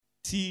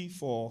T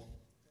for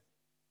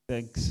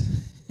thanks.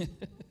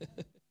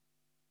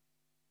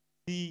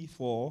 T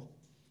for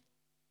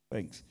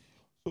thanks.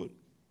 So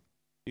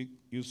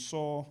you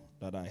saw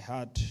that I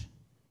had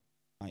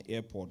my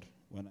AirPod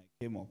when I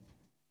came up.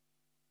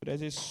 But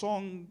there's a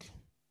song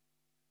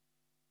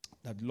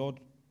that the Lord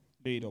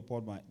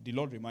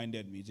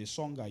reminded me. It's a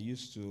song I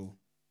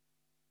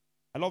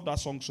love that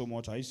song so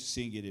much. I used to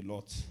sing it a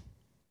lot.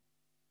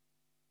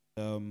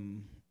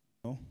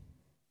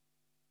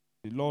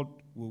 The Lord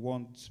will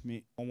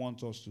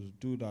want us to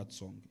do that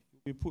song.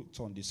 We put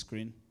on the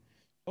screen.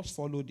 Just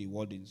follow the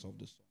wordings of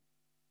the song.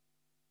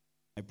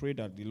 I pray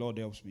that the Lord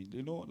helps me.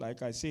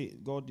 Like I say,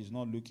 God is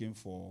not looking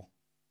for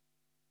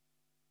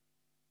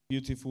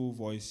beautiful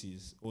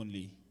voices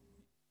only.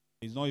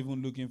 He's not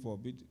even looking for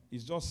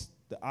it's just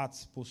the heart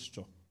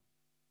posture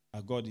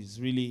that God is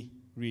really,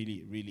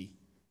 really, really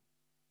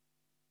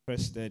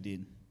interested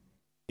in.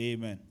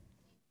 Amen.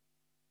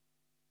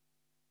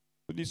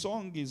 So the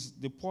song is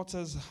The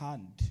Potter's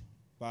Hand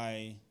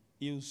by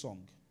Hillsong.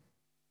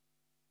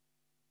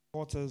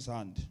 Potter's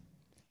Hand. I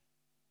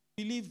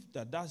believe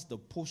that that's the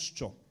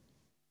posture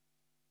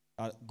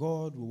that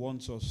God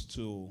wants us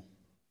to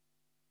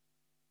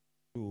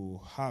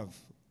have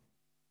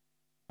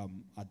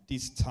at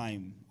this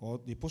time, or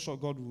the posture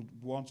God would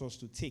want us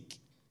to take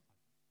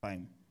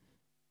time.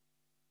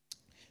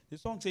 The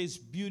song says,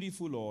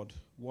 "Beautiful Lord,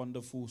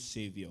 wonderful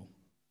Savior,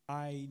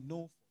 I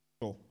know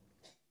for sure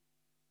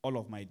all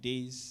of my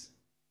days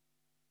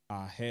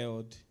are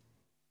held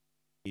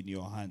in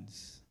your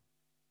hands,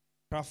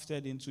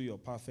 crafted into your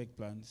perfect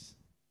plans."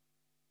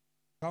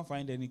 Can't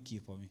find any key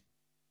for me.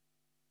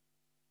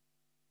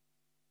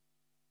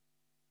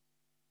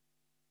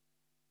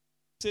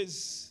 It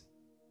says,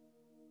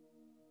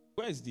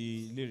 where's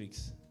the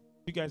lyrics?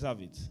 You guys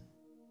have it?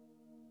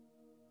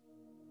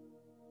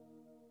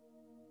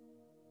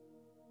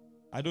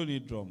 I don't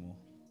need drum.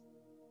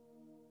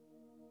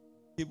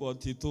 Keyboard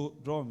Tito,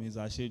 drum is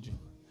a schedule.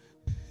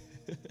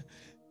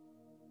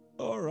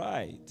 All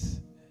right.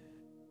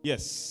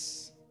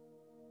 Yes.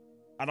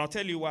 And I'll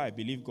tell you why I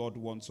believe God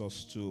wants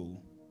us to.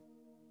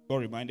 God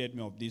reminded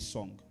me of this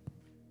song.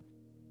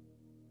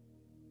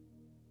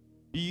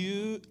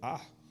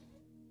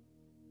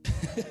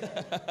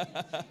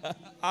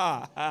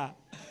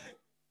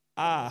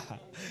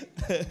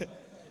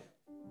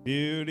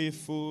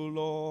 Beautiful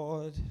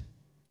Lord,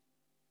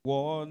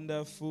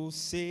 wonderful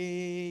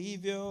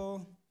Savior,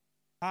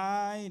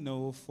 I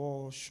know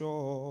for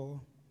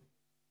sure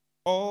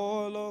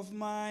all of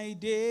my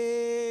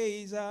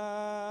days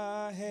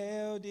are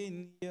held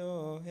in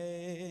your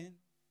hand,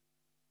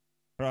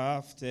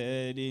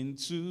 crafted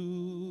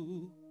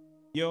into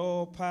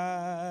your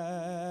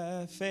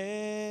perfect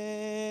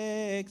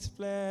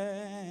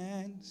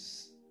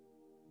plans.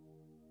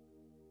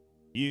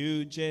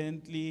 You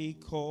gently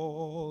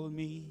call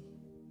me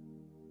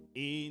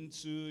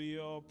into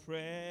your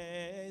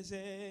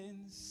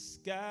presence,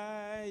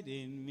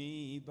 guiding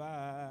me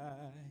by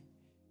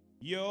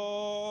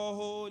your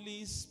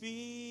Holy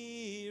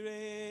Spirit.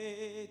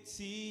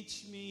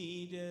 Teach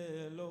me,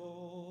 dear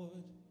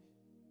Lord,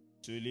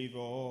 to live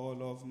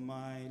all of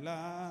my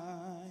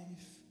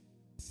life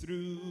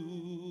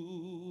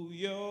through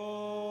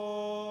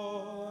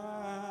your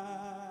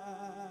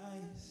eyes.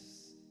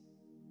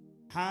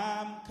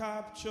 I'm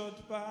captured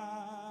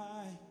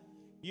by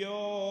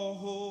your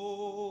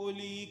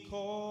holy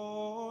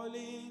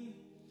calling.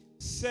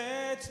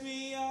 Set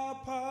me apart.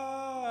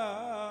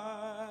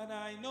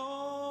 I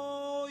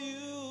know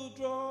you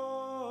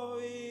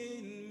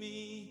drawing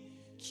me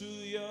to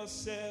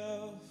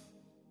yourself.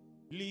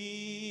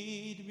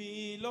 Lead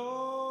me,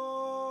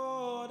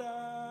 Lord,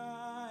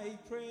 I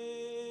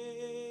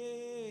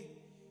pray.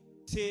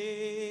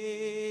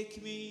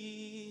 Take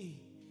me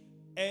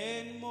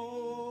and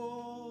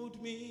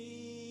mold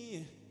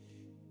me.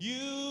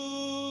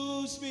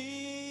 Use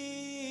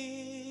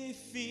me,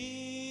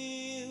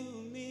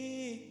 fill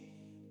me.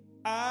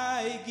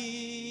 I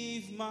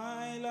give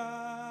my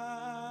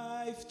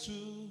life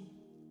to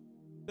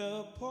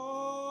the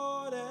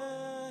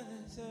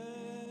potter's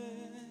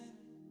hand.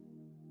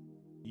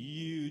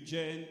 You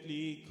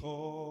gently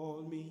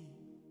call me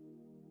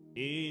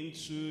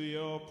into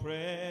your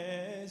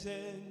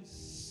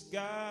presence,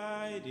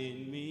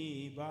 guiding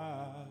me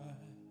by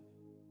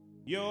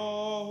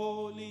your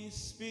Holy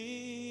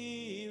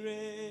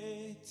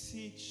Spirit.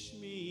 Teach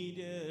me,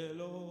 dear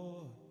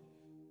Lord,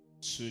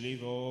 to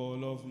live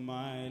all of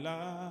my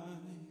life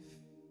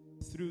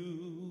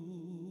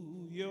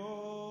through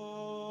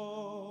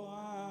your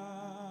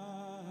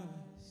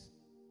eyes.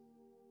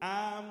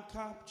 I'm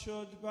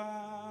captured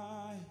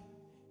by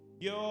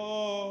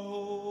your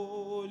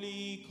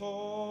holy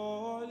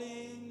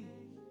calling.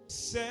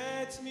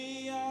 Set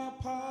me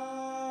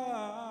apart.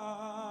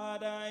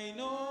 I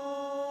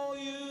know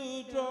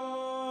you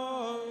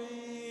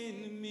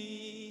drawing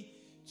me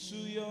to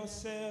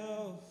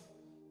yourself.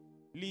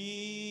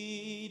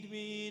 Lead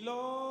me,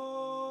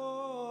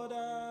 Lord,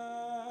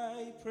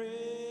 I pray.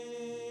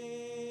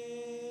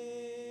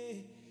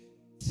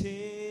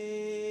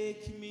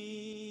 Take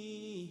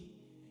me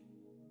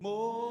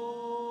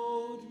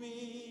Mold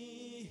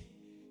me,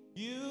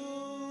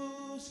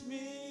 use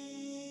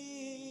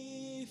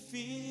me,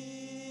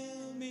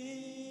 fill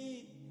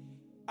me.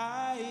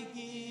 I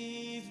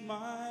give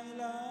my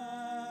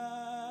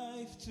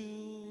life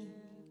to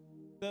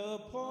the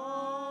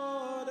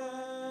potter's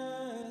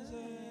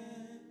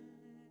hand.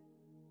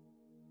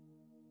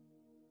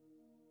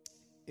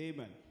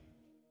 Amen.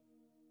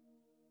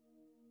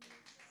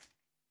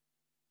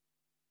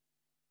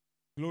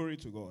 Glory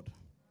to God.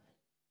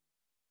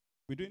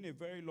 We're doing a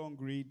very long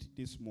read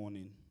this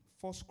morning.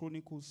 1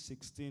 Chronicles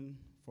 16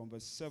 from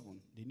verse 7,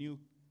 the New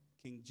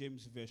King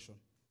James Version.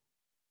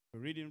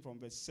 We're reading from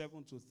verse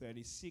 7 to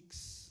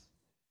 36.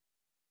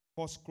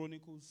 1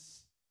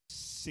 Chronicles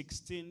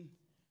 16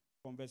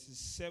 from verses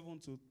 7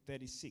 to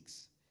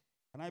 36.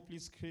 Can I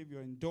please crave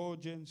your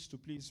indulgence to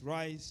please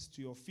rise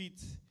to your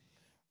feet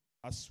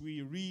as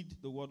we read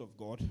the word of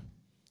God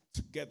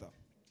together.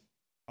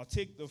 I'll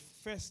take the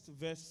first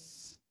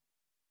verse.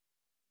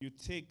 You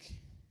take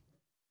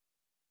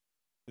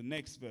the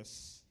next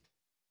verse.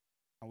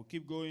 I will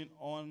keep going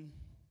on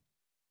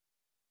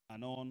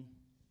and on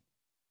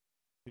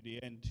to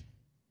the end.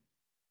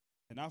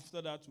 And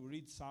after that, we'll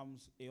read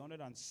Psalms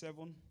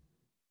 107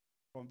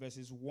 from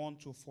verses 1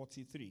 to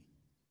 43.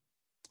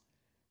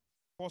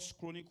 1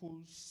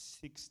 Chronicles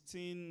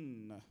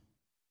 16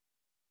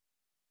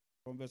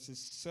 from verses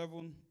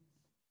 7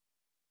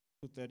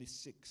 to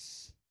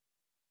 36.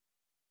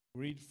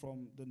 Read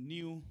from the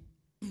New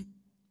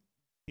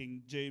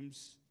King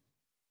James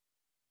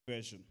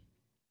Version.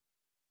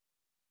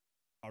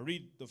 I'll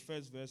read the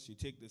first verse, you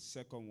take the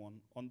second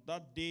one. On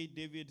that day,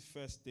 David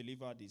first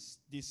delivered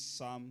this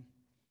psalm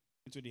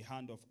into the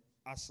hand of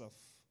Asaph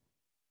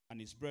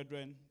and his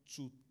brethren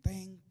to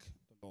thank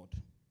the Lord.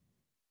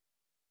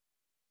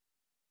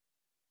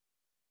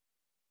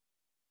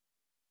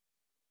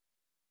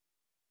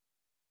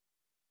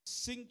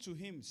 Sing to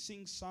him,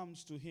 sing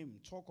psalms to him,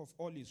 talk of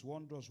all his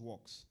wondrous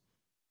works.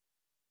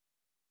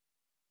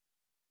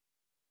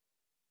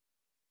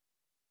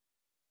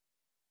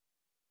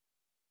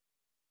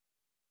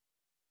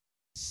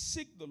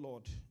 Seek the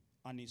Lord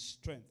and his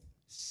strength.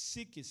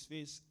 Seek his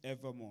face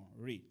evermore.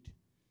 Read.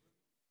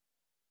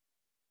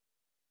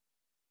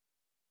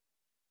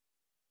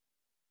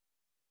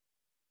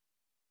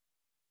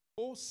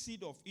 O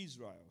seed of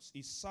Israel,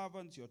 his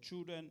servants, your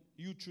children,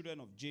 you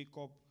children of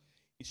Jacob,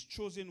 his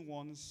chosen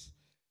ones.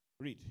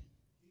 Read.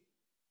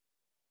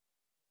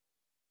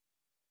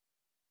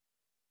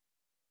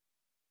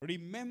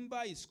 Remember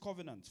his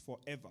covenant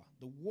forever,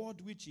 the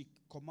word which he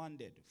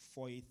commanded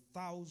for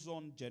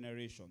 1,000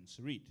 generations.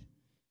 Read.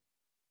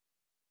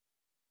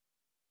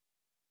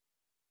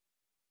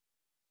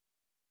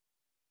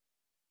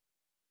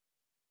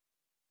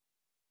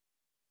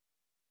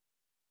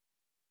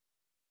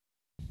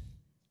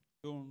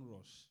 Don't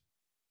rush.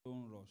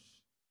 Don't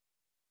rush.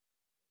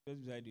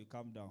 Just beside you,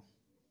 calm down.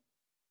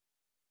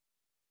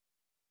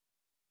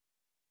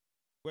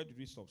 Where did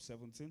we stop?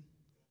 17?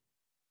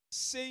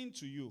 Saying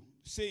to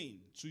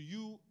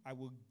you, I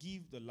will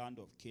give the land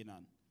of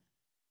Canaan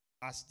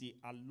as the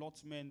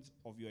allotment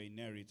of your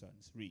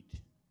inheritance. Read.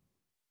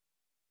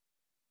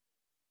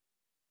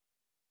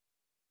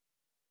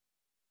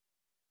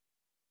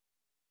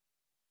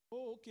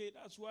 Oh, okay,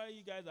 that's why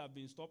you guys have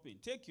been stopping.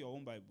 Take your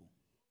own Bible.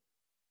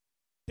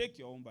 Take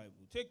your own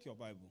Bible. Take your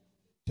Bible.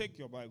 Take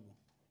your Bible.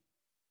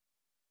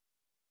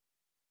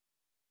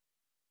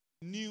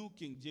 New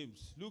King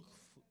James. Look,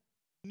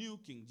 New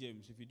King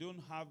James. If you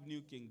don't have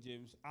New King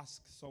James,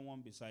 ask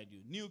someone beside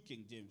you. New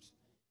King James.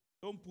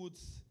 Don't put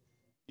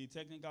the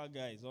technical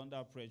guys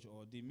under pressure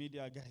or the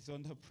media guys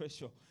under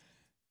pressure.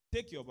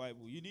 Take your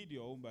Bible. You need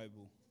your own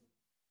Bible.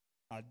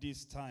 At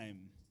this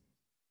time,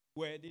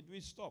 where did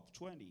we stop?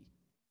 20.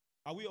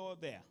 Are we all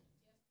there?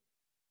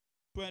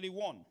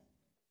 21.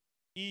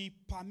 He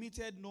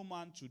permitted no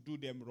man to do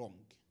them wrong.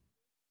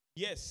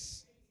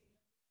 Yes.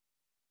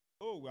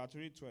 Oh, we are to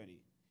read 20.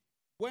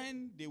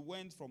 When they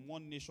went from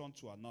one nation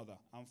to another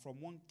and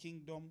from one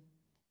kingdom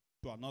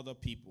to another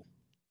people.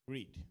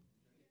 Read.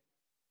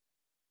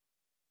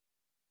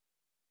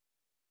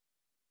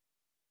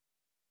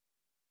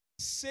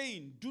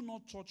 Saying, do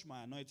not touch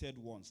my anointed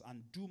ones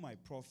and do my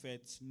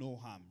prophets no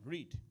harm.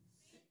 Read.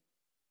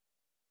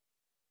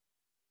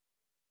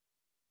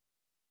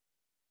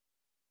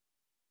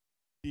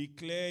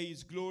 Declare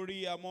his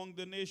glory among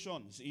the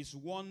nations, his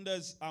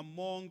wonders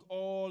among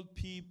all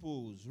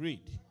peoples.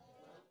 Read.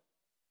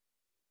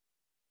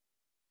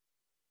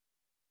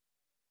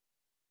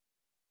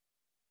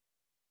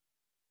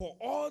 For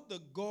all the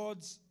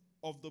gods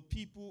of the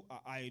people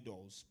are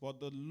idols,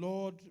 but the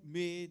Lord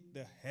made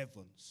the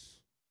heavens.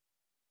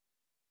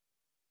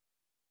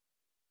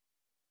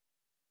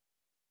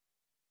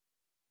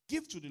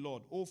 Give to the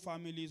Lord, O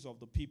families of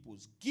the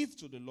peoples. Give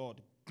to the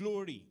Lord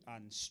glory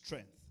and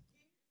strength.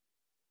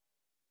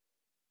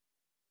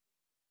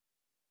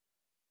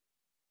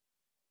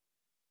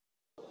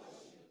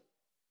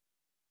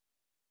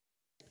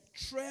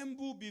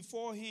 Tremble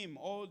before him,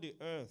 all the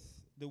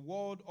earth. The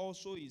world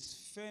also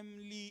is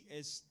firmly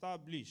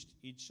established.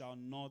 It shall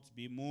not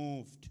be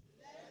moved.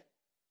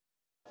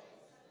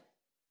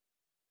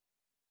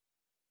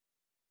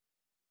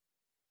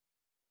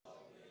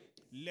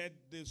 Let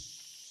the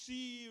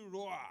sea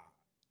roar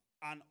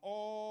and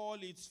all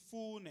its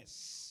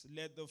fullness.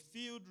 Let the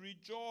field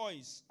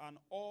rejoice and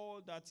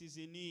all that is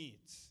in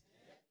it.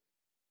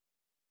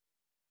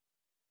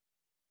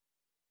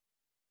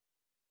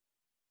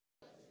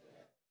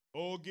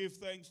 Oh, give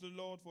thanks to the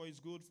Lord for his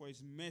good, for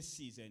his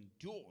mercies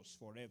endures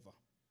forever.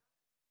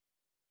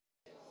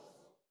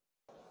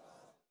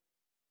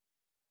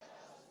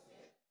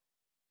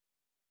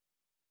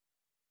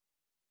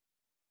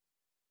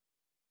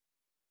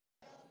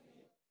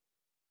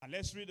 And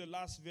let's read the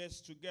last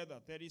verse together.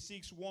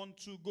 36, 1,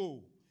 2,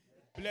 go.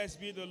 Blessed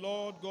be the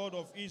Lord God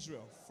of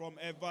Israel from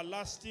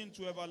everlasting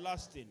to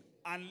everlasting.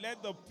 And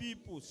let the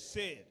people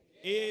say,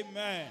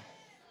 Amen.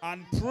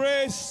 And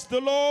praise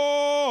the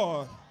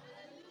Lord.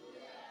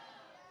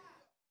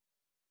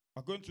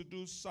 We're going to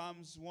do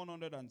Psalms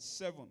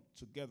 107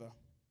 together.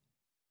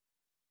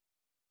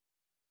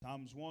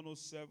 Psalms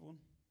 107,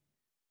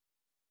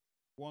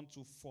 1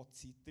 to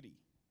 43.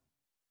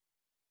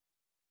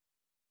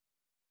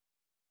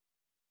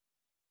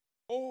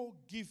 Oh,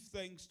 give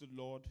thanks to the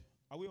Lord.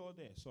 Are we all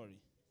there? Sorry.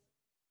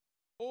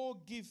 Oh,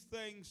 give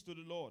thanks to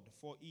the Lord,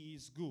 for he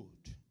is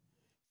good,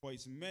 for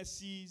his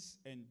mercies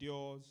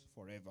endures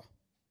forever.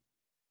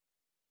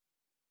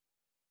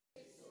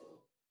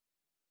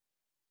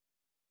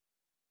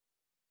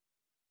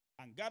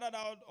 And gathered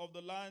out of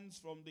the lands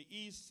from the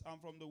east and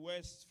from the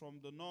west, from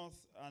the north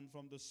and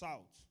from the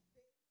south.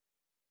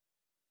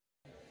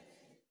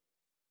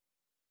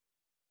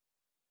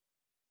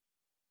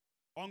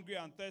 Hungry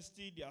and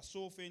thirsty, their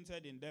soul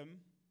fainted in them.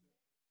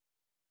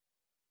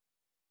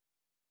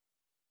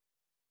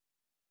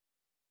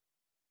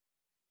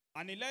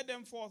 And he led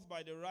them forth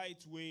by the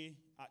right way,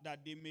 that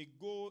they may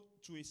go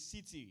to a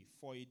city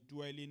for a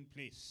dwelling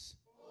place.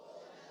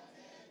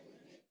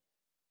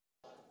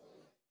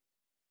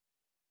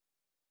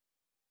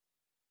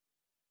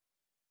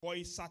 For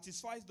he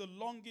satisfies the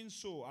longing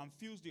soul and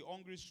fills the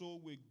hungry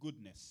soul with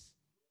goodness.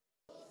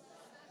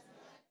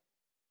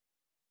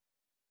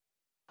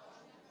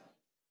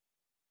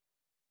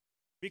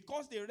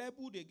 Because they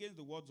rebelled against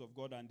the words of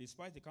God and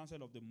despised the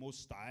counsel of the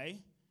Most High,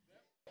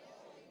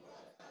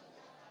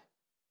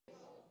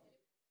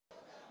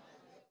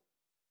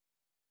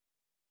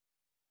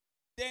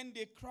 then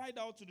they cried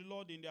out to the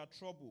Lord in their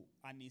trouble,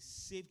 and he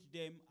saved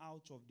them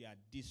out of their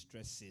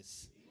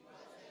distresses.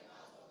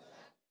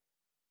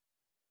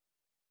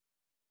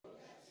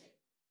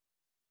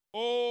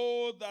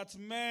 Oh, that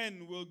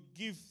men will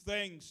give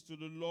thanks to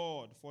the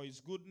Lord for his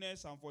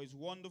goodness and for his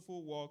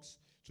wonderful works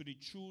to the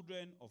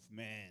children of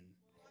men.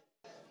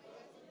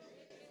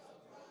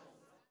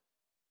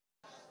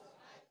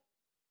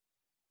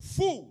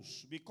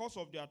 Fools, because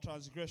of their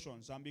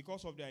transgressions and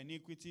because of their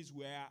iniquities,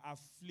 were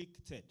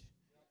afflicted.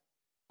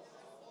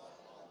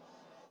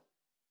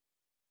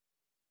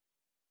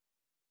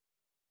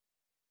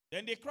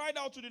 Then they cried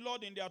out to the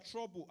Lord in their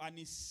trouble, and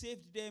he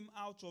saved them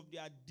out of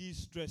their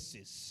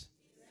distresses.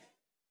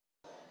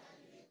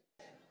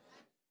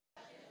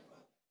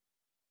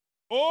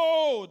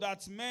 Oh,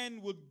 that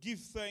men would give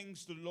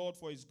thanks to the Lord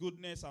for his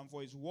goodness and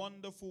for his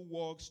wonderful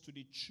works to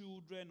the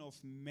children of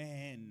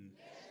men.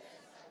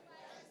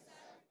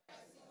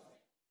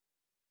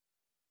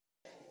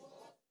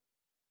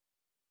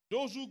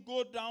 Those who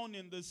go down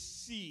in the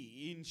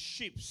sea in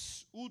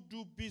ships, who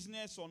do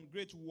business on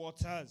great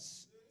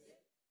waters.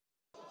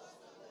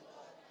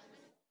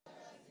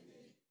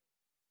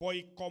 For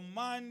he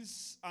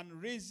commands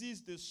and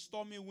raises the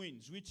stormy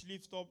winds, which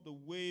lift up the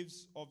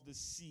waves of the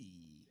sea.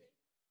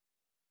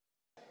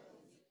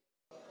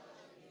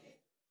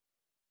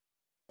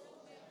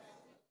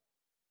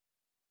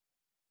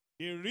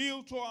 They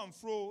reel to and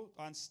fro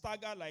and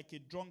stagger like a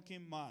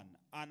drunken man,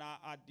 and are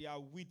at their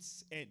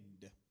wits'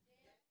 end.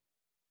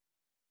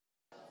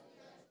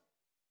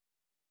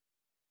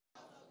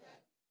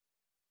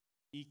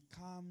 He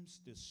calms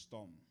the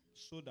storm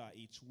so that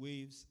its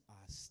waves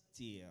are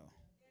still.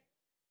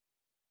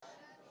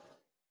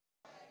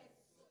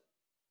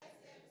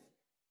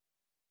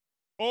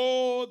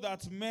 Oh,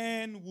 that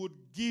men would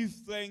give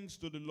thanks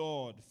to the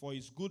Lord for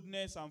his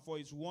goodness and for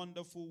his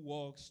wonderful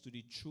works to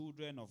the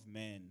children of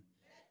men.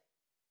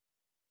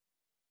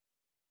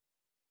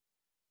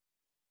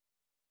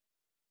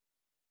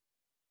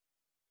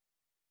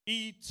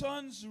 He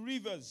turns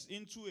rivers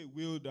into a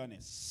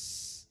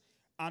wilderness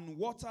and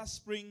water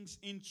springs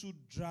into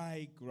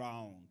dry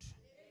ground.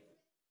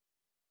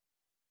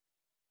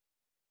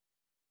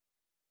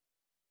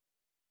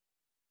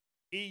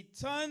 He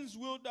turns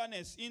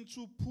wilderness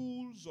into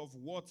pools of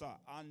water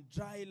and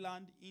dry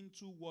land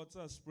into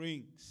water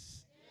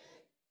springs.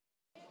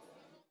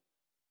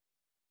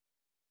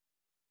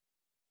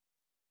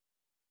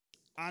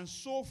 And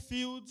sow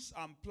fields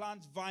and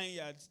plant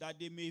vineyards that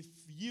they may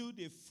yield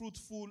a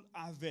fruitful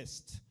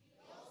harvest.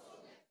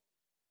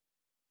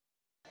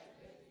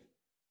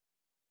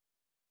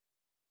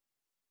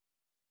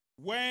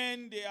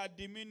 When they are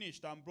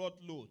diminished and brought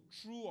low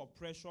through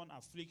oppression,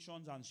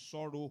 afflictions, and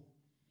sorrow,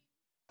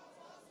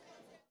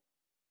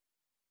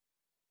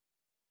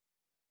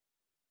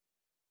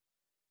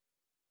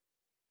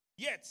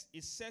 Yet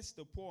it sets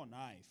the poor on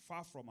high,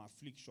 far from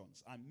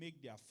afflictions, and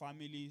make their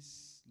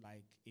families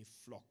like a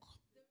flock.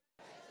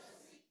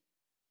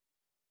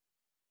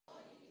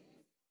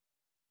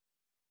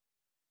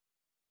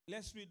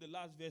 Let's read the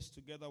last verse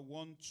together.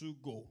 1, 2,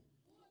 go.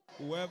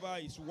 Whoever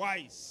is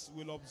wise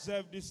will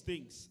observe these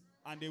things,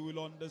 and they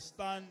will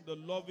understand the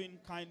loving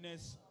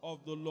kindness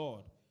of the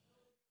Lord.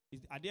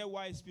 Are there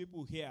wise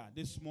people here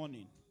this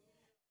morning?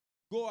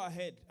 Go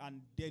ahead and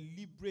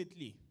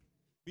deliberately,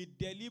 be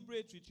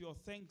deliberate with your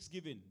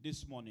thanksgiving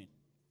this morning.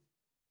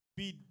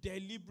 Be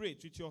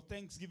deliberate with your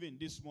thanksgiving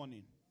this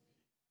morning.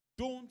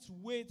 Don't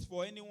wait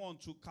for anyone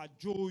to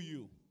cajole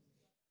you.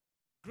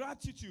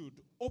 Gratitude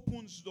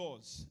opens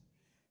doors.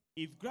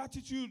 If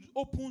gratitude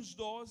opens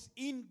doors,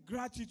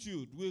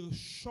 ingratitude will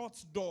shut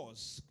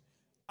doors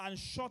and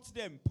shut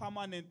them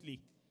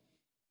permanently.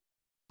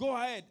 Go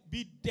ahead,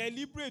 be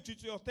deliberate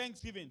with your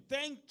thanksgiving.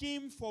 Thank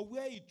him for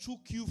where he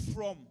took you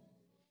from.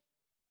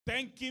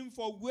 Thank him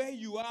for where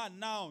you are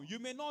now. You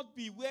may not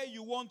be where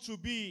you want to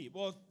be,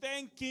 but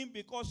thank him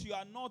because you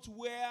are not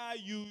where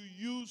you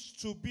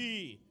used to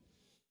be.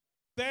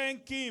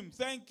 Thank him,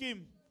 thank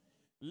him.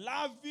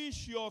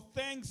 Lavish your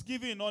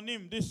thanksgiving on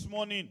him this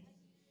morning.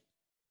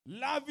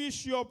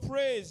 Lavish your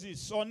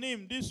praises on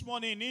him this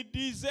morning. He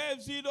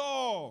deserves it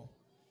all.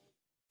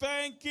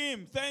 Thank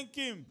him, thank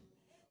him.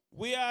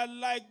 We are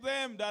like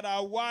them that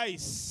are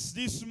wise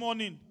this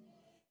morning.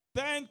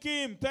 Thank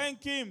him,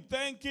 thank him,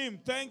 thank him,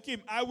 thank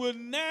him. I will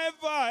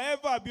never,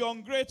 ever be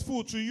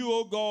ungrateful to you,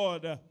 O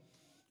God.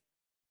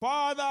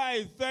 Father,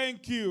 I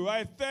thank you.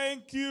 I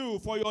thank you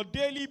for your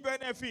daily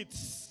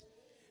benefits.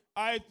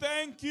 I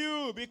thank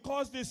you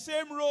because the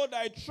same road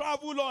I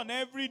travel on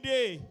every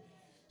day,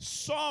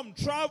 some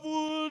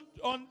traveled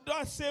on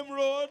that same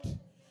road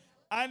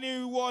and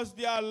it was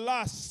their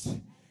last.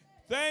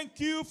 Thank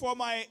you for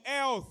my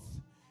health.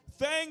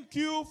 Thank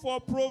you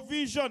for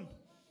provision.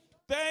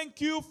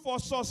 Thank you for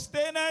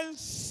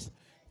sustenance.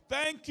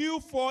 Thank you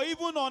for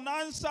even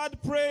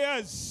unanswered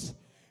prayers.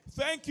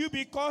 Thank you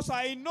because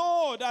I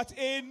know that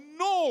a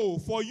no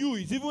for you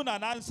is even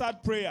an answered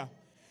prayer.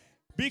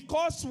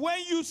 Because when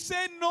you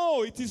say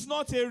no, it is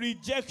not a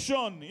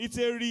rejection, it's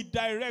a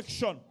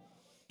redirection.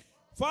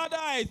 Father,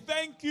 I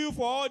thank you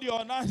for all the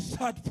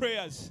unanswered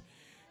prayers.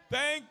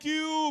 Thank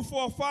you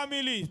for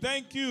family.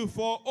 Thank you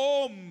for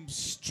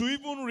homes to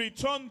even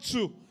return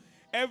to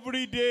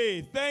every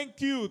day.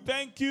 Thank you.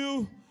 Thank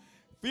you.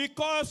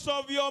 Because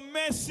of your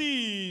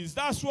mercies,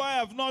 that's why I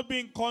have not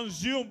been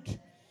consumed.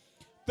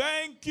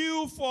 Thank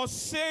you for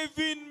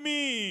saving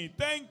me.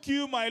 Thank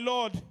you, my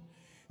Lord.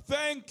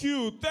 Thank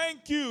you.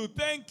 Thank you.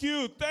 Thank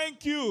you.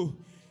 Thank you.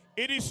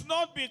 It is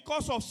not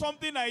because of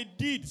something I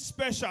did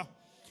special.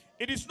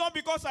 It is not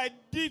because I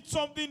did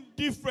something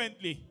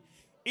differently.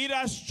 It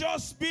has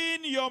just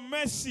been your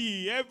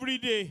mercy every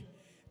day.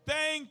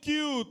 Thank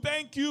you.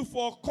 Thank you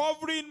for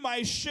covering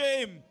my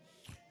shame.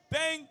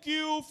 Thank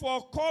you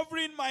for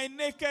covering my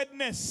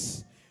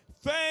nakedness.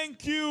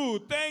 Thank you.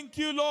 Thank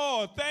you,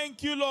 Lord.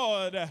 Thank you,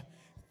 Lord.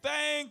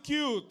 Thank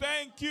you.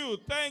 Thank you.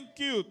 Thank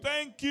you.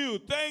 Thank you.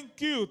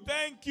 Thank you.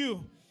 Thank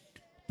you.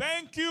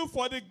 Thank you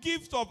for the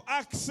gift of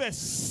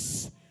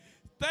access.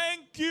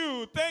 Thank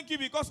you. Thank you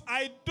because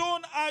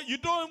you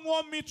don't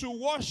want me to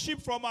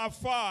worship from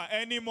afar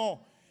anymore.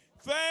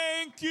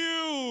 Thank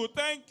you.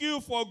 Thank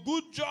you for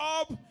good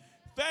job.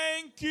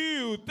 Thank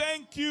you.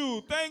 Thank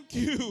you. Thank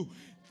you.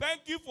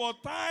 Thank you for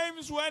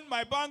times when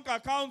my bank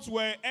accounts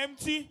were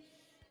empty.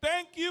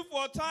 Thank you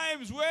for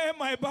times where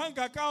my bank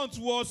account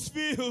was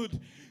filled.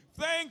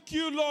 Thank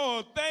you,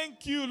 Lord.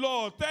 Thank you,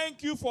 Lord.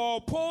 Thank you for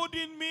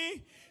upholding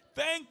me.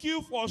 Thank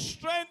you for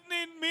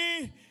strengthening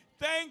me.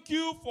 Thank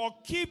you for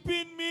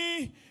keeping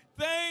me.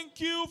 Thank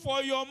you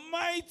for your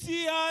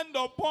mighty hand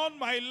upon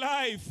my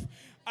life.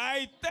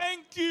 I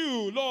thank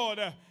you, Lord,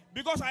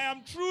 because I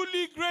am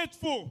truly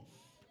grateful.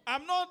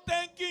 I'm not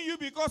thanking you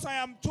because I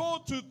am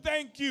told to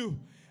thank you.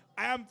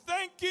 I am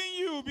thanking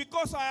you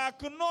because I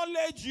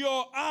acknowledge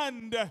your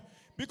hand,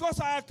 because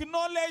I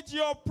acknowledge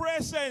your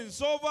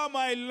presence over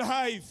my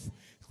life.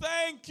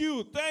 Thank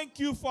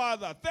you,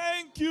 Father.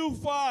 Thank you,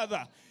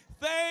 Father.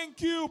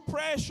 Thank you,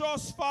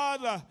 precious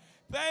Father.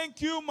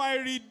 Thank you, my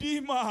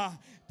Redeemer.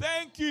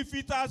 Thank you. If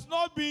it has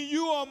not been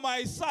you on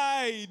my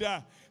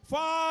side,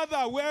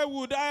 Father, where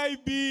would I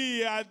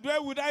be?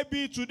 Where would I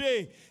be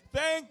today?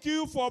 Thank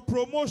you for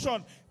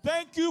promotion.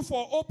 Thank you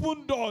for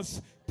open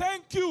doors.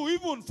 Thank you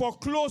even for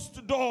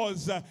closed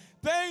doors.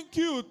 Thank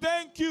you,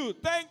 thank you,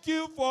 thank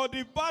you for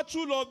the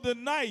battle of the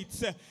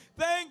night.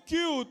 Thank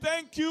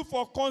you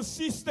for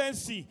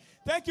consistency.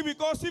 Thank you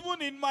because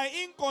even in my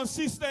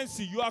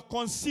inconsistency, you are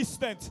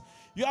consistent.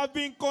 You have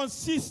been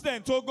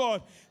consistent, oh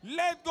God.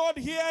 Let God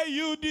hear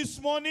you this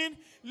morning.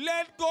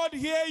 Let God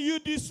hear you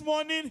this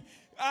morning.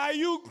 Are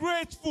you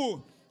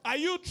grateful? Are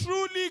you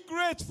truly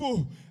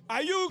grateful?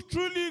 Are you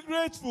truly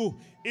grateful?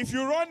 If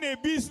you run a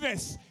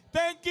business,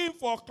 thank him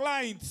for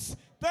clients.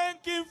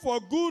 Thank him for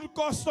good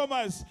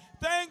customers.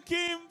 Thank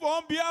him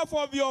on behalf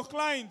of your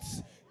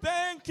clients.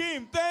 Thank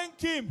him. Thank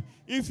him.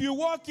 If you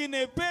work in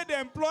a paid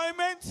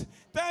employment,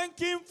 thank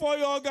him for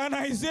your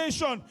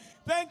organization.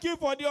 Thank you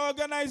for the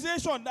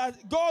organization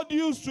that God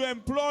used to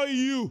employ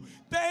you.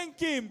 Thank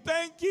him.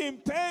 Thank him.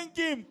 Thank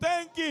him.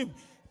 Thank him.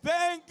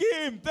 Thank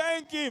him.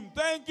 Thank him.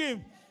 Thank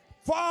him.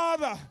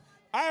 Father,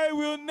 I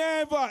will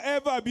never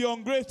ever be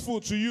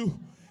ungrateful to you.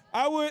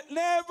 I will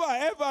never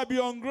ever be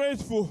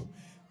ungrateful.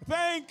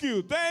 Thank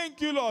you.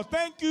 Thank you, Lord.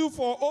 Thank you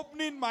for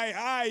opening my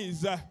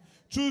eyes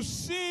to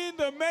see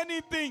the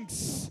many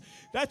things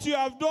that you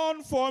have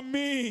done for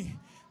me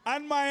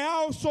and my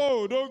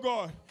household, oh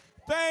God.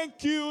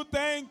 Thank you,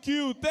 thank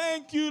you,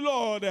 thank you,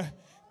 Lord.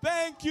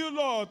 Thank you,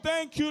 Lord.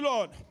 Thank you,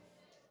 Lord.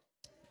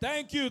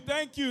 Thank you,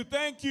 thank you,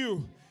 thank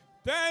you.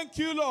 Thank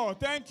you, Lord.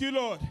 Thank you,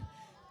 Lord.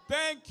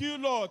 Thank you,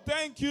 Lord.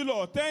 Thank you,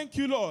 Lord. Thank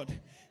you, Lord.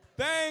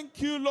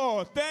 Thank you,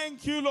 Lord.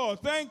 Thank you, Lord.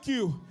 Thank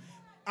you.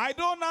 I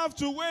don't have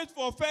to wait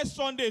for first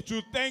Sunday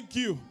to thank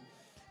you,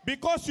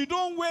 because you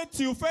don't wait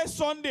till first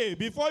Sunday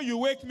before you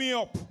wake me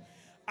up.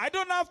 I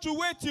don't have to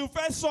wait till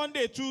first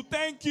Sunday to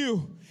thank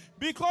you,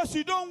 because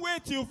you don't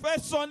wait till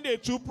first Sunday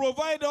to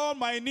provide all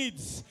my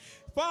needs.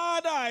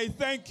 Father, I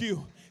thank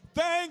you.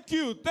 Thank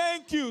you,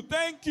 thank you,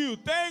 thank you,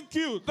 thank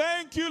you,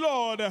 thank you,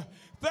 Lord.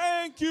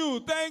 Thank you,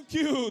 thank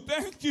you,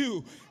 thank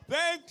you,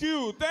 thank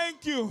you,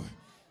 thank you.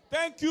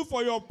 Thank you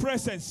for your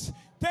presence.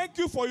 Thank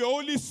you for your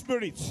Holy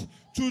Spirit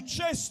to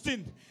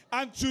chasten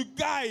and to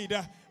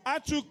guide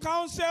and to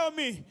counsel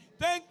me.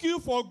 Thank you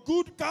for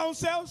good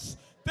counsels.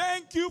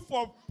 Thank you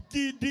for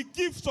the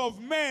gifts of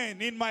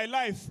men in my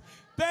life.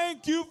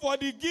 Thank you for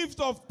the gift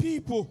of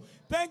people.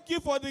 Thank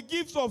you for the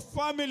gifts of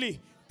family.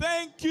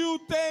 Thank you,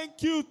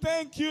 thank you,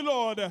 thank you,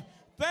 Lord.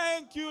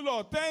 Thank you,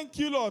 Lord. Thank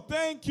you, Lord.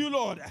 Thank you,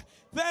 Lord.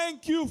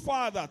 Thank you,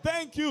 Father.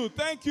 Thank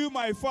you,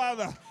 my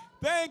Father.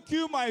 Thank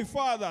you, my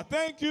Father.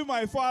 Thank you,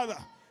 my Father.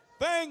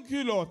 Thank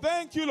you, Lord.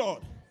 Thank you,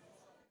 Lord.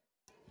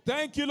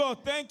 Thank you, Lord.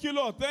 Thank you,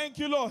 Lord. Thank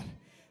you, Lord.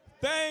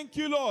 Thank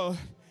you, Lord.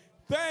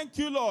 Thank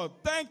you, Lord.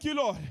 Thank you,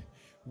 Lord.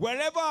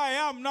 Wherever I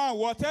am now,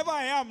 whatever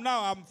I am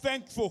now, I'm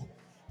thankful.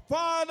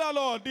 Father,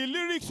 Lord, the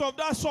lyrics of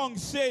that song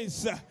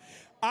says,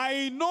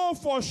 I know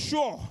for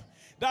sure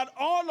that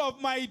all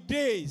of my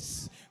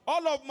days,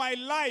 all of my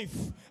life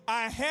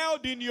are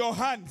held in your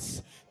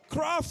hands,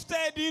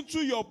 crafted into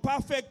your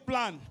perfect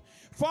plan.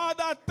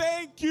 Father,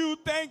 thank you,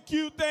 thank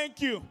you,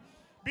 thank you,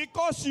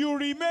 because you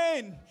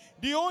remain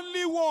the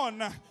only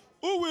one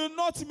who will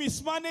not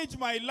mismanage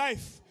my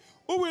life,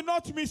 who will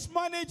not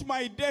mismanage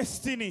my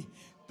destiny.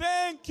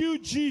 Thank you,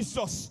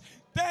 Jesus.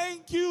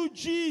 Thank you,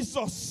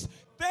 Jesus.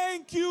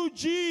 Thank you,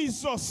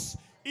 Jesus.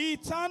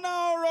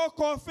 Eternal Rock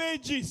of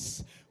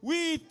Ages,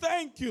 we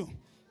thank you.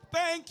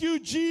 Thank you,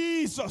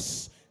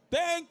 Jesus.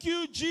 Thank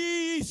you,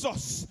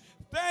 Jesus.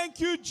 Thank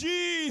you,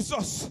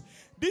 Jesus.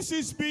 This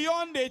is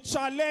beyond a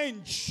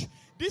challenge.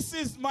 This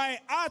is my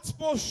heart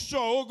posture,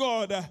 oh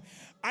God.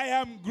 I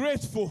am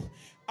grateful.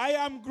 I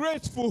am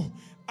grateful.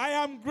 I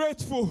am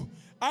grateful.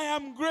 I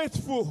am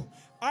grateful.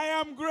 I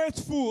am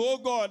grateful, oh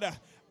God.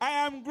 I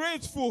am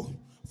grateful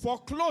for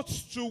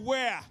clothes to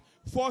wear,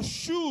 for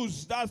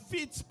shoes that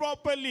fit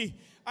properly.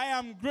 I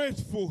am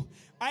grateful.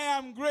 I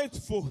am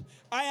grateful.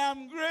 I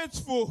am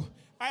grateful.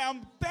 I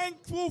am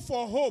thankful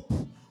for hope.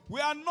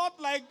 We are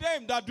not like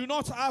them that do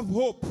not have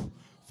hope.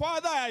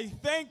 Father, I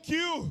thank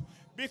you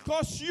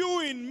because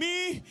you in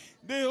me,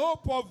 the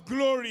hope of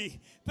glory.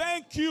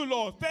 Thank you,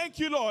 Lord. Thank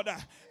you, Lord.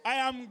 I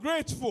am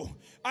grateful.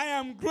 I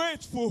am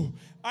grateful.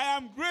 I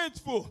am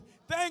grateful.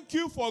 Thank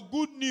you for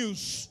good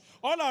news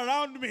all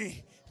around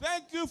me.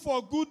 Thank you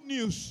for good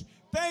news.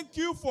 Thank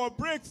you for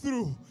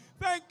breakthrough.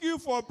 Thank you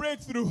for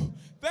breakthrough.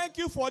 Thank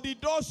you for the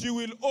doors you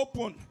will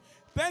open.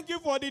 Thank you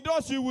for the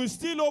doors you will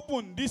still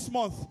open this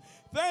month.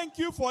 Thank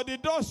you for the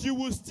doors you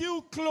will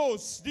still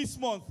close this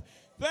month.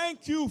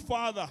 Thank you,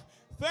 Father.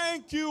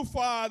 Thank you,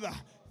 Father.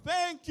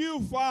 Thank you,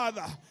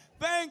 Father.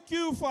 Thank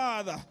you,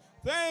 Father.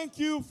 Thank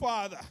you,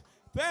 Father.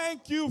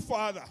 Thank you,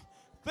 Father.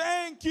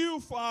 Thank you,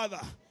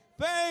 Father.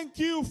 Thank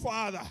you,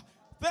 Father.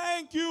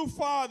 Thank you,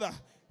 Father.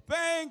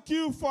 Thank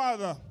you,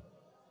 Father.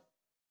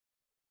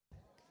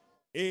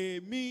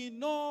 Èmi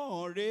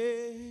náà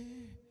rè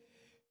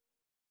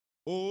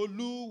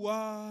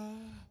Olúwa,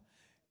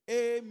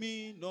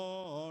 èmi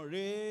náà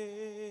rè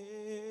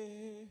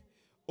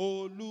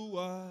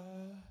Olúwa,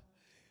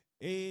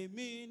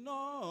 èmi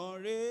náà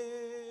rè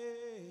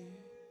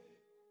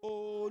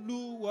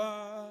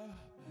Olúwa,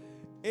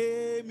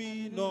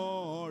 èmi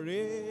náà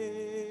rè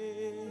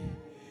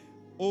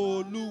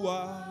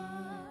Olúwa,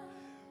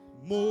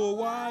 mo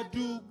wá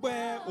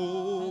dúpẹ́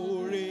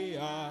oore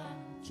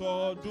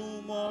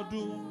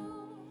àtọdúnmọ́dún,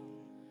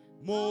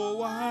 mo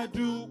wá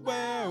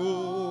dúpẹ́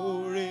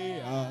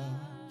oore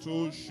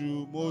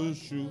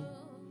àtoṣùmọ́ṣù,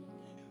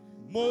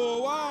 mo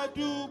wá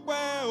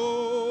dúpẹ́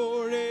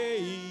oore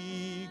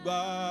ìgbà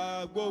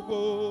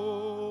gbogbo,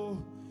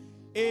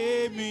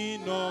 èmi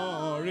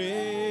náà rè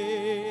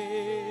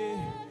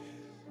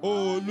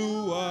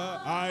Olúwa.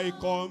 I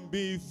come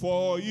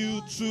before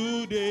you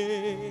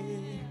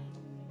today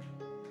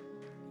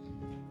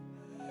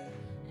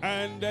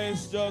And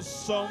there's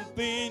just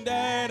something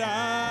that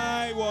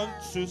I want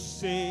to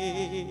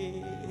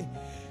say.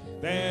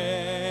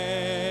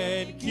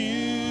 Thank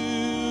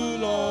you,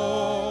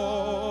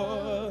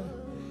 Lord.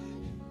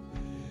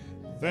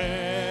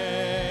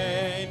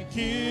 Thank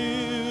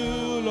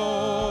you,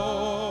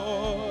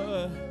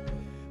 Lord,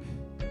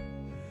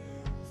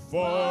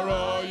 for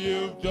all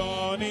you've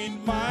done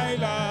in my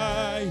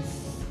life,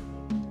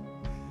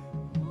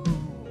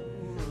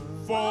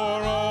 for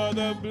all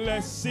the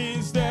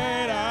blessings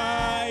that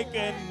I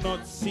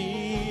cannot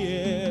see.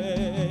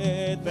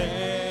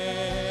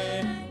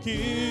 Thank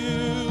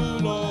you,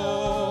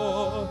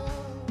 Lord.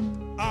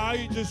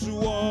 I just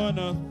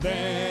wanna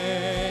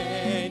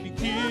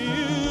thank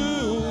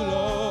you,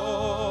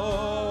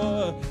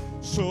 Lord.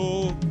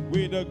 So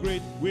with a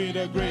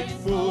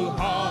grateful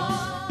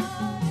heart,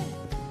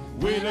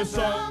 with a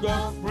song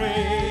of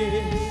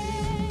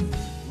praise,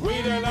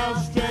 with an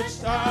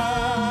outstretched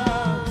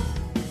arm,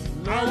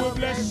 I will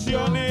bless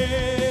your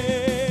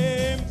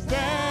name.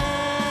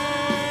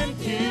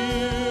 Thank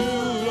you,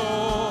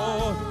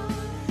 Lord.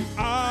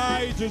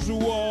 I just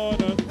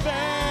wanna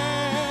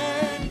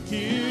thank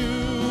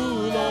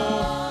you,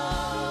 Lord.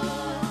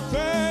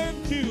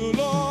 Thank you,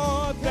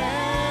 Lord.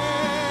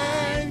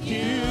 Thank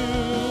you,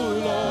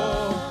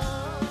 Lord.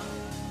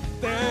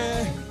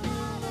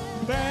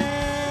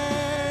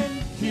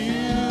 Thank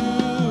you,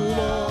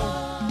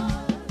 Lord.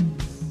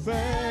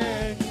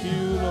 Thank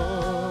you,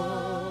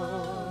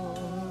 Lord.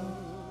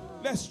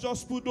 Let's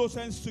just put those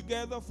hands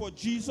together for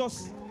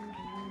Jesus,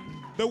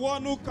 the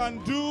one who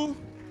can do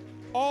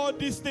all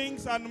these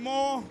things and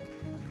more.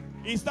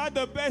 Is that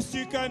the best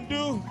you can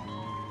do?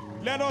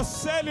 Let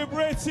us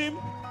celebrate him.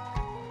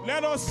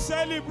 Let us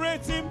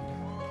celebrate him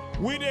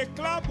with a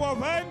clap of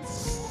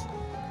hands,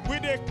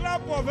 with a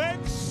clap of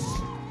hands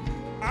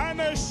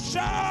and a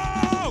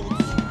shout.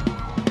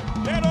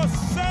 Let us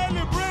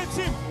celebrate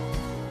him.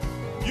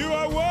 You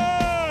are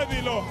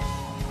worthy, Lord.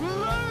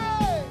 Glory.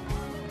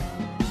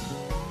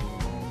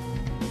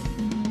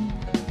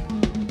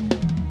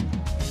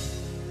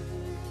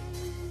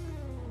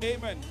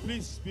 Amen.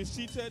 Please be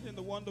seated in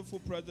the wonderful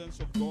presence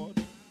of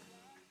God.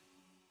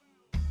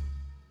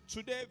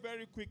 Today,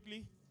 very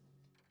quickly,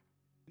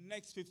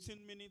 next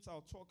 15 minutes,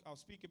 I'll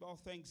speak about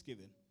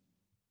Thanksgiving.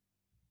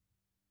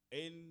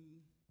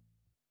 In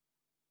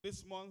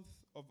this month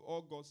of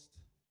August,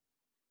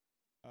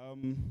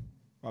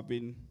 I've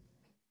been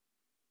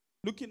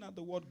looking at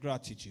the word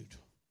gratitude.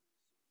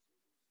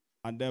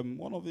 And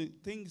one of the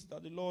things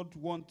that the Lord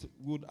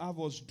would have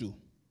us do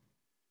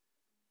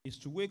is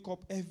to wake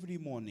up every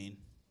morning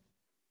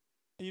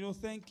and,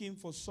 thank him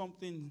for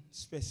something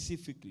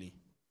specifically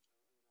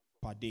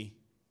per day.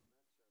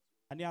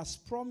 And he has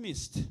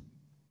promised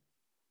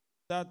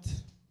that,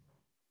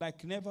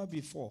 like never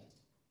before,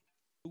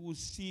 we will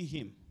see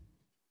him.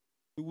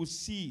 We will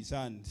see his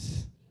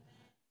hands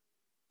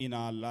in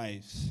our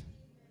lives.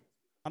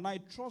 And I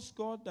trust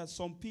God that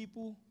some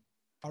people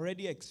are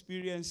already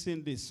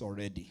experiencing this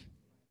already.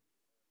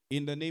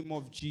 In the name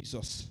of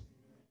Jesus.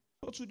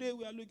 So today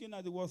we are looking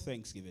at the word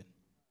Thanksgiving.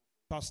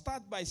 So I'll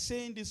start by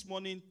saying this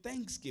morning,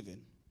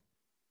 Thanksgiving,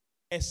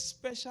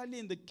 especially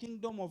in the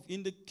kingdom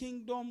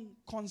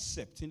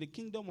concept, in the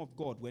kingdom of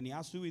God, when he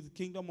has to do with the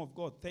kingdom of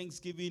God,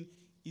 Thanksgiving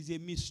is a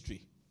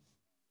mystery.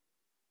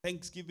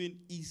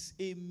 Thanksgiving is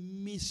a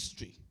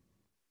mystery.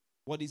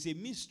 What is a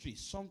mystery?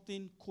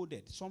 Something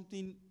coded,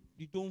 something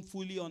you don't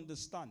fully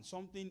understand,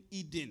 something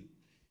hidden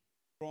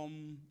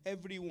from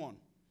everyone.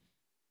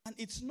 And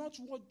it's not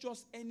what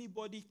just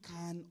anybody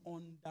can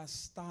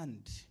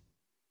understand.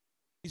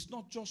 It's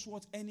not just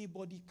what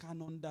anybody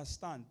can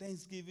understand.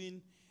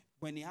 Thanksgiving,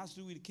 when it has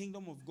to do with the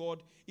kingdom of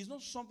God, is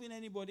not something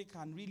anybody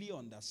can really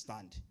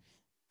understand.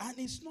 And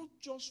it's not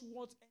just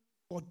what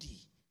anybody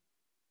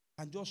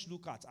can just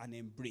look at and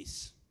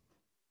embrace.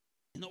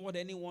 It's not what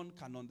anyone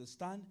can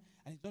understand,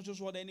 and it's not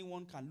just what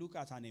anyone can look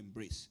at and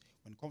embrace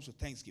when it comes to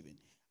Thanksgiving.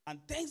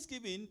 And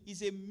Thanksgiving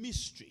is a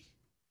mystery.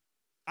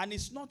 And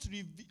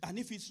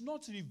if it's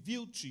not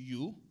revealed to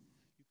you,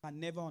 you can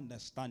never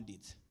understand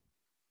it.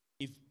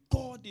 If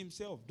God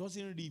himself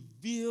doesn't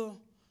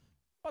reveal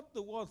what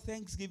the word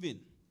Thanksgiving,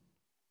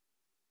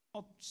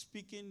 not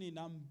speaking in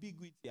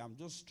ambiguity, I'm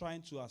just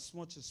trying to, as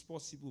much as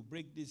possible,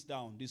 break this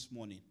down this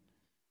morning.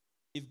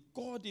 If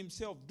God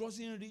himself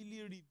doesn't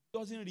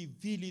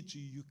reveal it to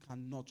you, you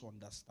cannot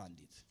understand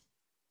it.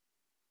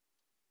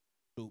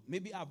 So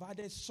maybe I've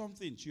added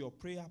something to your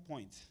prayer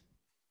point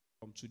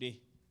from today.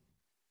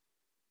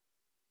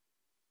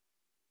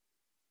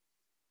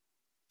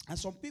 And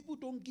some people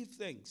don't give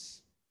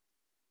thanks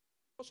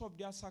because of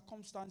their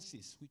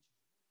circumstances.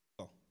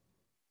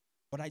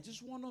 But I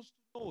just want us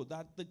to know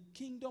that the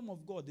kingdom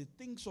of God, the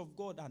things of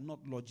God are not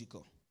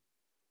logical.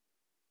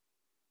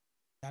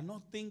 They are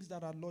not things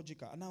that are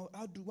logical. And now,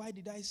 why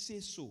did I say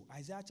so?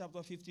 Isaiah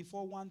chapter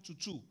 54,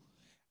 1-2.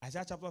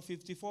 Isaiah chapter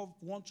 54,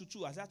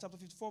 1-2. Isaiah chapter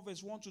 54,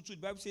 verse 1-2. The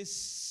Bible says,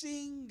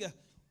 sing,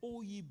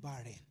 O ye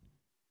barren.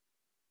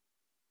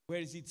 Where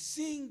is it?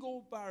 Sing,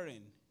 O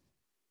barren.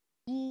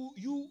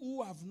 You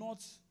who have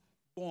not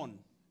born,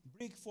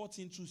 break forth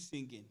into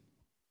singing.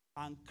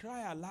 and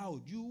cry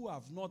aloud, you who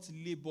have not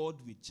labored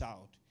with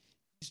child.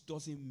 This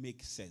doesn't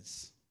make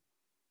sense.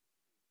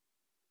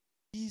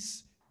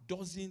 This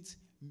doesn't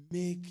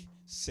make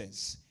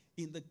sense.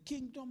 In the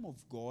kingdom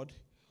of God,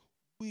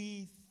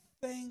 we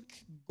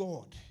thank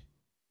God.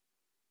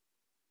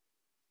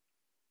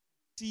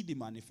 See the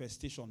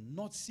manifestation,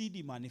 not see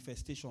the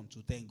manifestation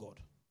to thank God.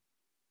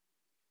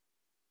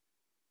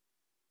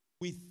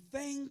 We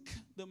thank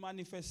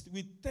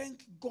we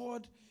thank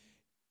God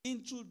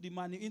into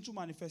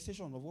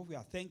manifestation of what we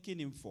are thanking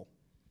Him for.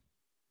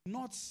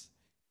 Not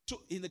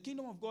so in the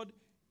kingdom of God,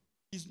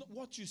 is not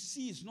what you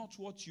see is not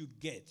what you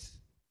get.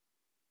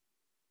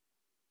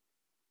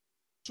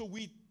 So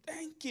we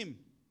thank Him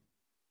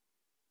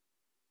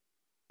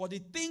for the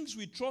things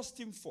we trust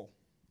Him for.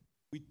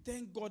 We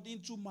thank God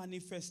into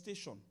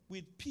manifestation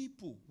with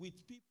people,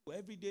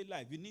 everyday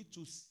life. You need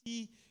to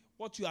see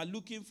what you are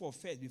looking for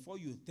first before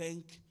you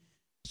thank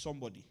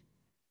somebody.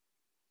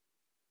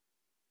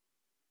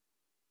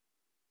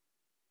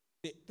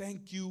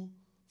 Thank you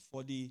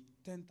for the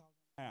 10,000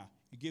 naira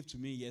you gave to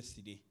me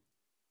yesterday.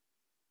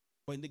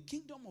 But in the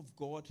kingdom of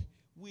God,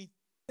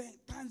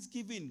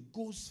 thanksgiving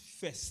goes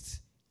first.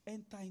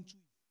 Enter into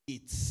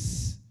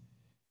its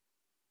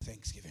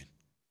thanksgiving.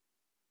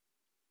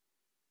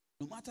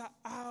 No matter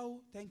how,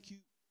 thank you,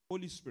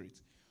 Holy Spirit,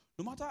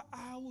 no matter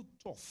how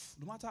tough,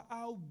 no matter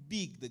how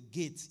big the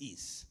gate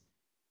is,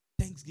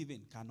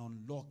 thanksgiving can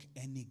unlock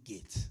any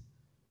gate.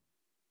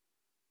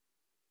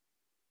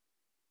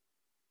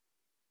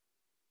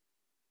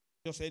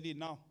 Just said it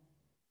now.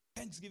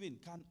 Thanksgiving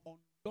can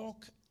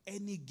unlock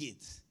any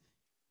gate.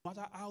 No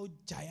matter how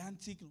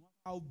gigantic, no matter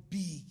how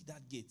big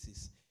that gate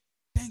is.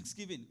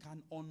 Thanksgiving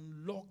can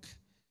unlock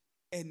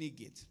any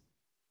gate.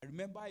 I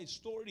remember a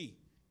story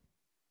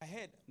I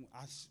heard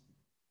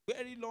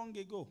very long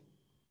ago.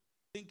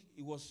 I think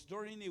it was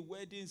during a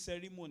wedding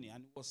ceremony,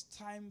 and it was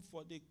time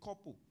for the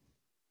couple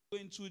to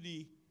go into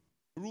the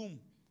room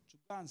to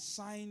go and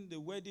sign the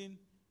wedding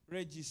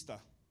register.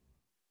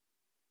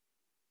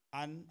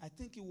 And I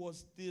think it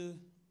was the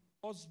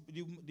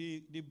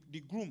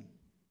groom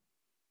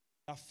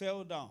that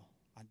fell down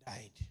and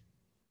died.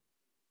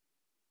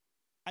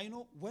 I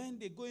know when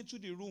they go into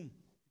the room,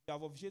 they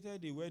have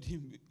officiated the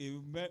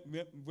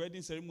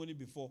wedding ceremony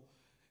before.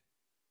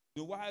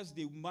 The wives,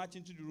 they march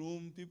into the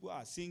room, people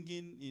are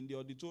singing in the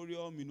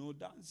auditorium,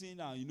 dancing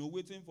and,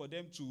 waiting for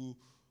them to,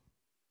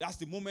 that's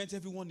the moment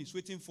everyone is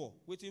waiting for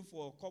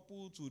a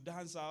couple to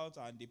dance out,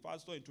 and the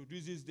pastor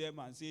introduces them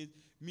and says,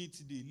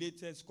 meet the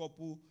latest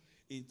couple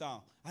in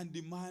town. And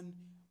the man,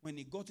 when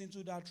he got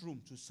into that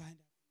room to sign,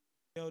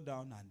 fell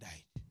down and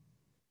died.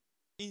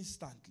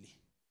 Instantly.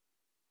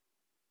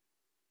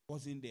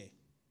 Wasn't there,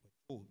 but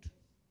told.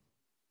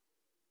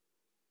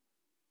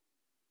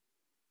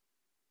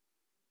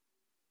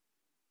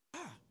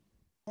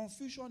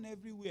 Confusion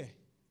everywhere.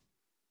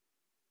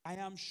 I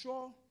am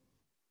sure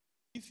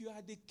if you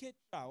are the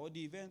caterer or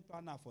the event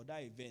planner for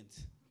that event,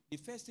 the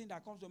first thing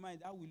that comes to mind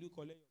is, how will you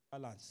collect your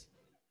balance?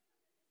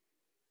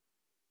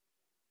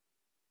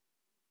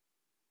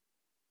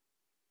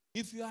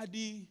 If you are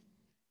the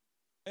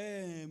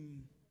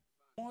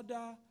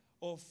mother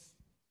of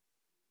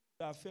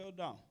that fell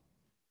down,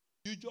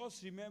 you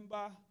just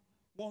remember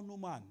one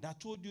woman that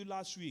told you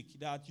last week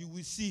that you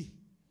will see.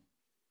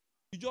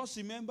 You just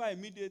remember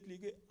immediately,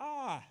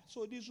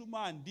 so this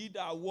woman did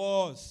her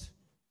worst.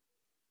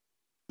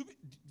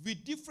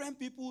 With different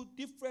people,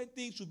 different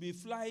things should be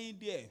flying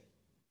there.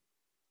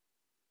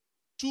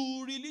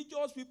 To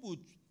religious people,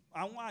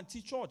 I want to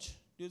teach church.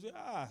 They say,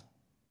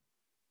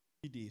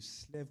 they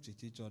slept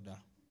with each other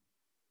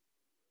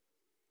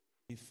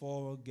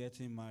before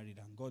getting married,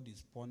 and God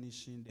is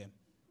punishing them.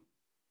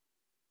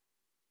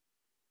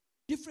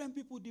 Different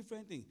people,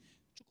 different things.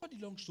 To cut the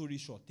long story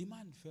short, the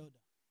man fell down,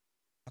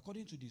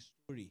 according to the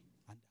story,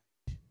 and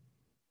died.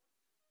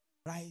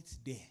 Right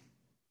there.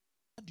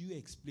 How do you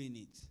explain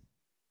it?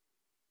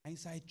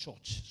 Inside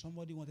church,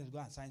 somebody wanted to go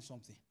and sign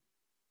something.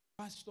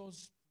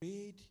 Pastors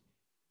prayed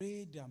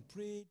and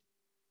prayed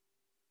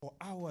for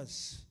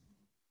hours.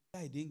 The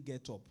guy didn't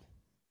get up.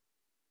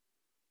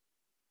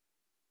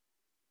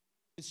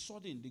 It's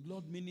sudden, the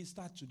Lord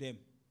ministered to them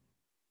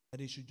that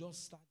they should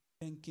just start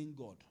thanking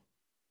God.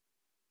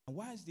 And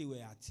whilst they were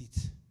at it,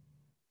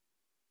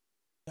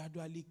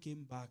 gradually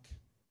came back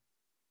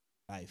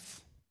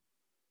life.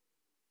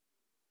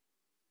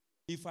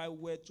 If I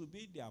were to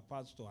be their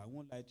pastor, I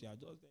won't lie to you, I'll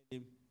just tell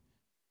him,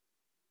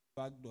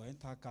 back door,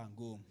 enter car and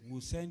go.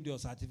 We'll send your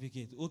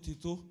certificate.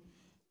 Otito,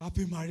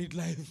 happy married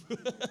life.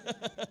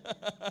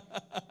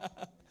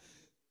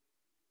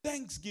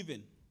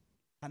 Thanksgiving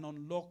can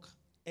unlock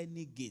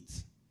any gate.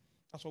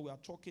 That's what we are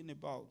talking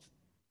about.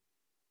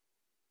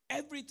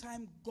 Every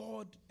time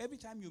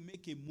you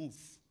make a move,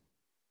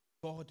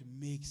 God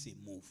makes a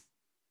move.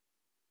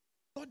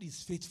 God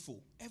is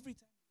faithful. Every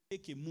time you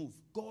make a move,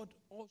 God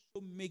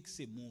also makes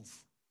a move.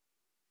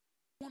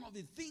 One of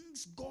the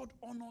things God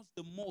honors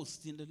the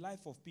most in the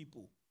life of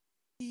people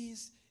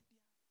is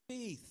their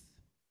faith.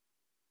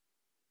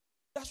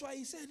 That's why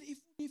he said,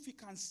 if you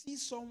can see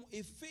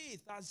a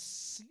faith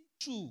as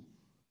little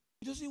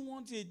He doesn't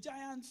want a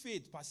giant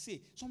faith per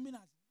se. Something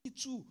as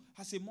little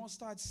as a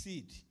mustard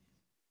seed.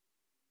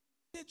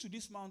 Say to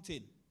this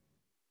mountain,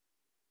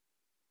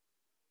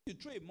 you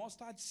throw a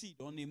mustard seed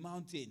on a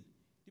mountain,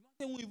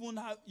 the mountain won't even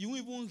have,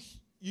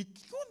 you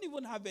can't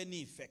even have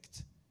any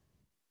effect.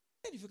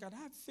 And if you can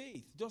have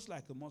faith, just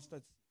like a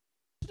mustard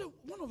seed. So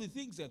one of the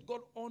things that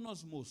God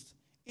honors most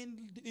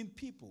in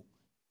people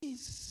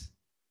is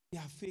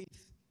their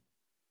faith.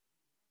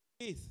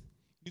 Faith.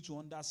 You need to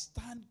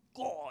understand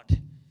God, to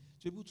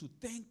be able to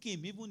thank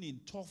Him even in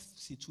tough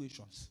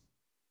situations.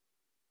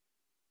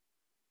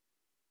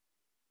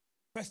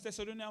 1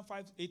 Thessalonians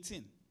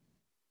 5:18.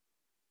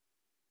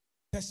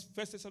 1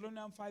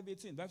 Thessalonians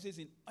 5:18. Bible says,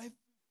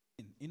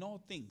 in all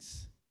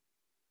things,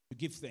 to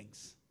give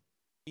thanks.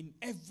 In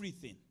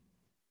everything.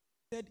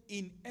 It said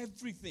in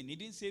everything. He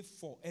didn't say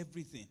for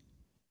everything.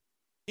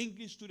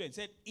 English student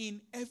said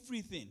in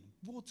everything,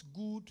 both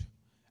good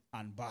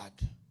and bad.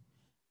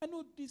 I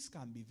know this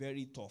can be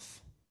very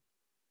tough.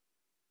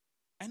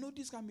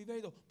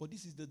 But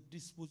this is the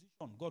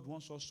disposition God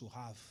wants us to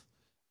have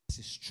as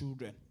His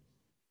children.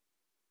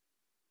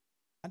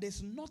 And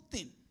there's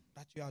nothing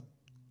that you are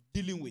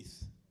dealing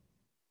with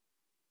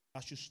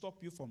that should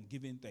stop you from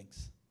giving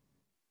thanks.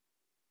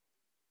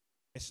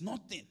 There's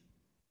nothing.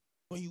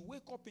 When you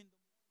wake up in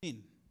the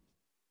morning,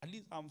 at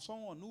least I'm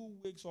someone who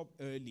wakes up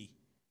early,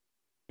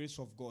 grace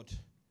of God.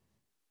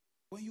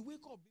 When you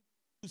wake up,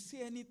 to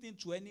say anything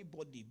to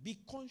anybody, be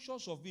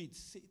conscious of it.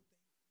 Say,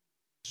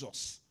 thank you,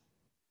 Jesus.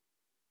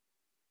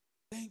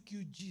 Thank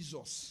you,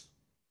 Jesus.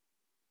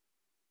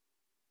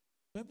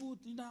 People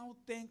now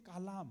thank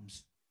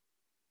alarms.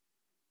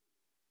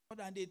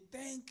 And they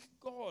thank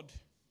God.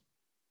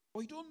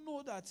 But you don't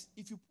know that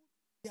if you put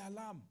the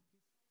alarm,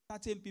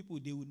 certain people,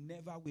 they will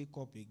never wake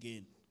up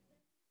again.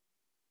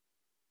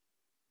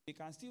 They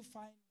can still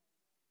find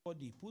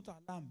body, put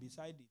alarm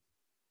beside it.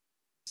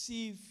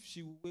 See if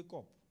she will wake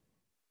up.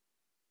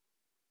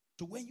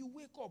 So when you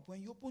wake up,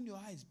 when you open your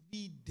eyes,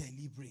 be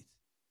deliberate.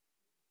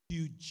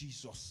 You,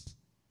 Jesus.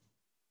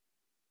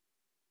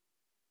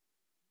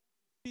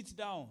 Sit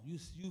down.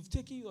 You've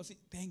taken your seat.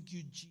 Thank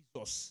you,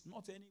 Jesus.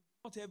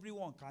 Not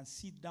everyone can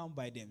sit down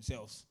by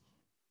themselves.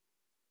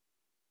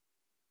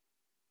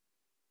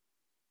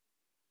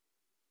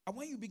 And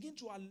when you begin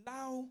to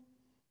allow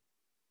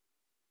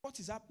what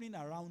is happening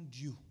around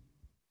you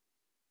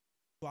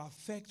to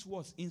affect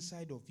what's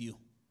inside of you,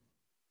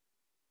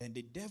 then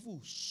the devil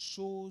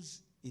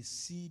sows a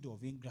seed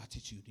of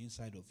ingratitude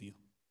inside of you.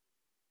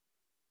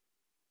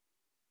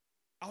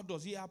 How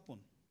does it happen?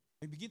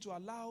 When you begin to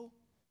allow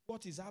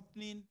what is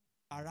happening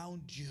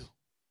around you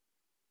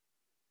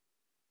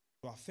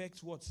to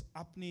affect what's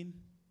happening,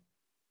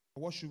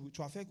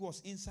 to affect what's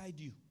inside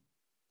you,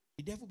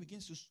 the devil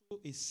begins to sow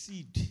a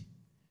seed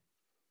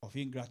of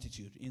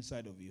ingratitude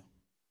inside of you.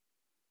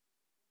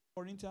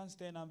 Corinthians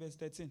 10 and verse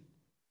 13.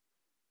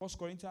 1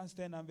 Corinthians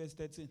 10 and verse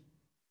 13.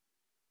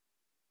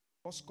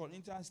 1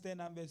 Corinthians 10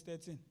 and verse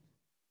 13.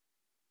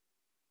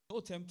 No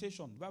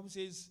temptation. The Bible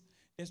says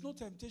there's no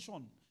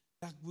temptation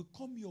that will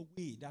come your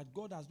way that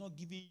God has not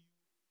given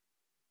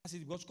you.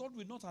 Because God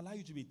will not allow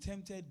you to be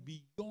tempted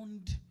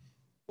beyond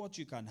what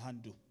you can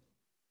handle.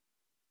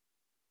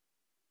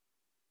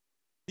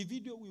 The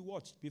video we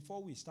watched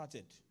before we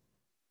started,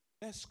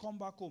 let's come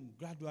back home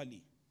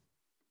gradually.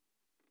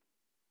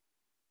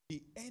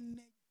 The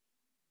energy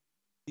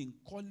in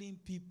calling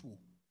people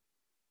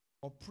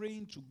or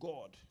praying to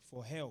God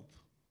for help,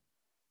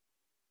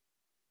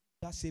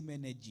 that same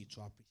energy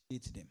to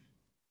appreciate them.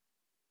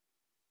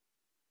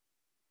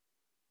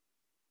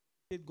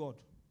 Appreciate God.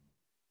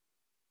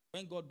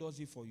 When God does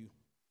it for you.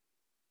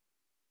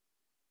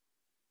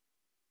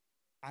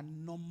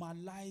 And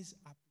normalize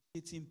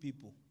appreciating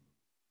people.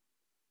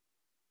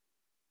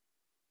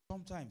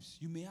 Sometimes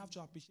you may have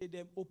to appreciate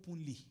them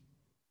openly.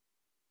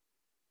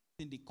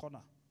 In the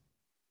corner.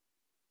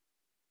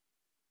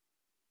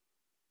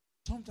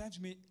 Sometimes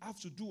you may have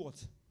to do what?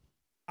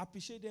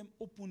 Appreciate them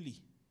openly.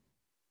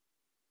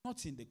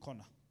 Not in the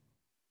corner.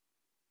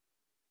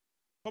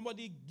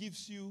 Somebody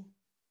gives you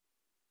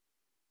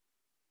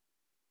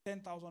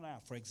 10,000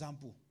 naira, for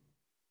example.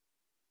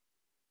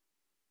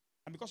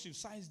 And because you've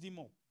sized him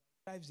up,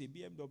 drives a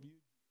BMW,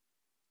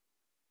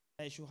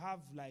 I should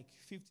have like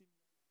 50.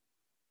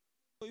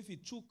 So if he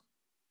took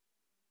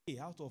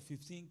out of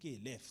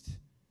 15K left,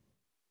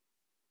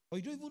 or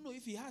you don't even know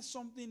if he has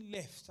something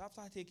left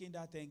after taking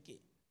that 10K.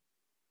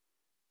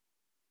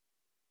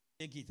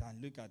 Take it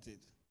and look at it.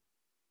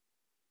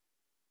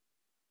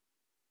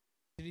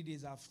 3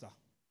 days after,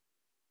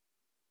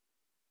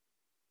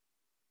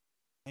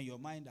 and your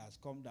mind has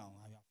come down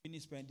and you have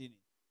finished spending it.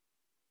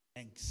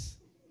 Thanks.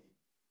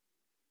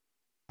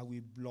 I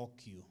will block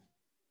you.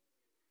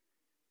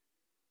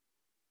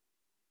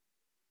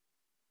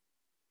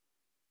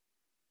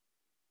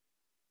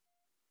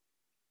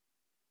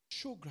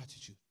 Show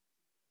gratitude.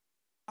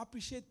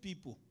 Appreciate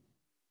people.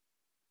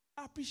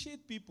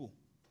 Appreciate people.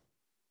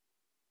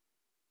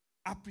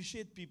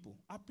 Appreciate people.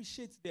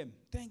 Appreciate them.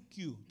 Thank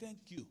you. Thank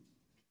you.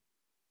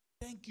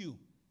 Thank you.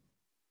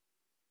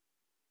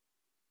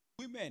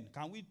 Women,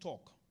 can we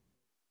talk?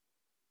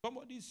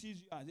 Somebody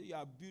sees you and says you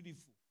are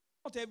beautiful.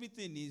 Not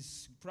everything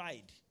is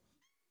pride.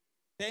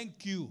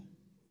 Thank you.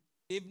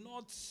 They've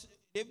not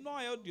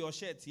held your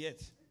shirt yet.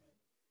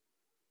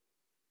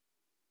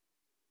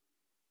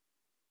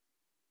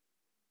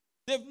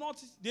 They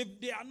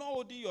are not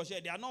holding your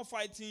shirt. They are not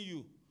fighting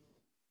you.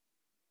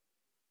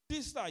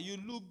 Sister, you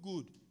look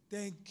good.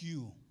 Thank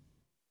you.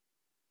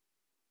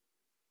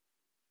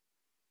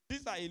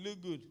 Sister, you look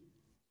good.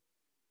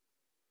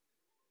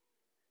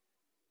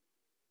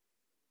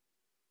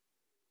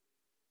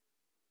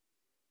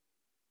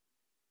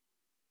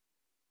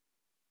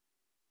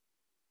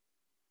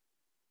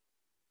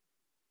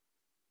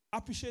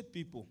 Appreciate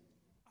people.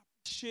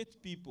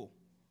 Appreciate people.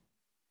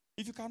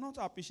 If you cannot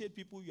appreciate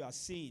people you are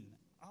seeing,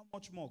 how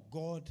much more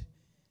God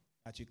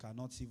that you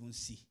cannot even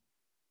see?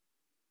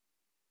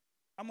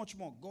 How much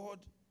more God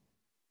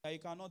that you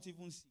cannot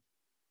even see?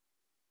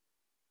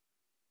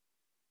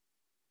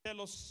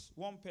 Tell us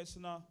one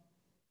personal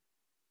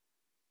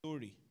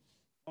story.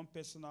 One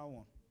personal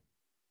one.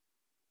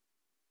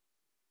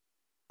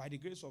 By the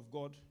grace of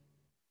God,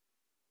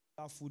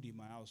 I have food in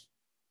my house.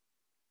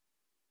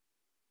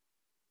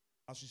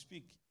 As we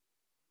speak,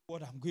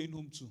 what I'm going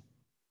home to.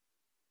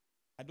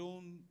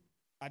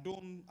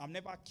 I'm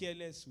never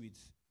careless with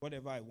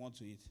whatever I want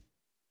to eat.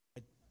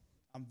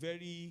 I'm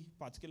very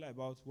particular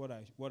about what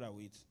I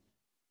will eat.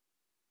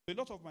 So a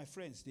lot of my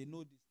friends, they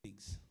know these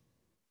things.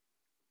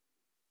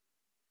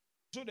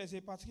 So there's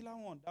a particular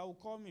one that will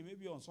call me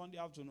maybe on Sunday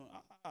afternoon.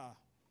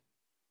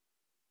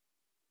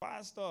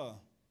 Pastor, I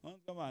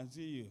want to come and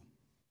see you.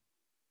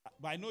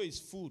 But I know it's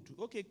food.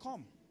 Okay,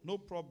 come. No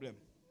problem.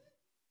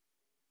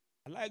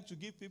 I like to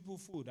give people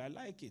food. I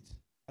like it.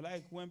 I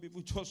like when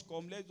people just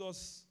come, let's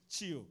just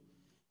chill.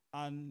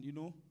 And,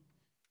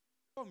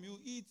 come, you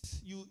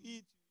eat. You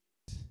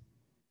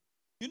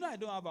know I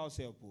don't have house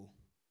help.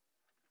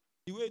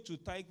 The way to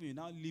take me,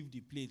 now leave the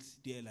plate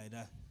there like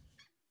that.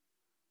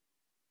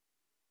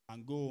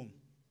 And go home.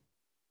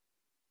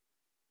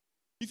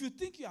 If you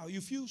think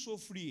you feel so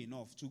free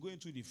enough to go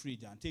into the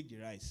fridge and take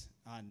the rice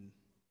and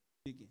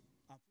take it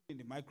and put it in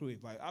the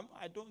microwave,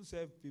 I don't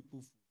serve people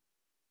food.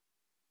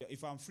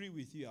 If I'm free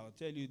with you, I'll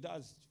tell you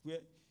that's where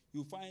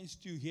you find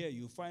stew here,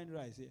 you find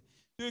rice here.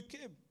 So you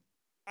came.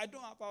 I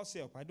don't have house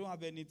help. I don't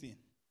have anything.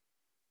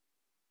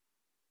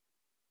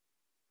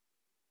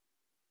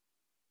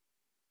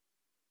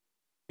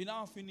 You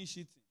now finish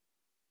eating.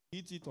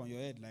 Eat it on your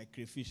head like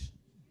crayfish.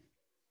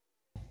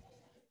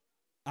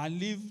 And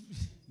leave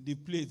the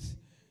plate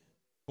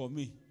for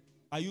me.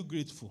 Are you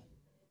grateful?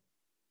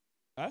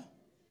 Huh?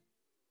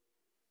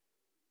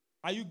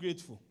 Are you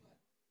grateful?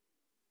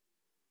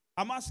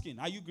 I'm asking,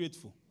 are you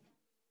grateful?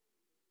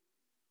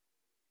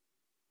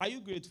 Are you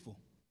grateful?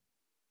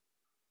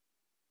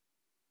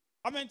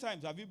 How many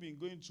times have you been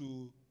going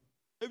to,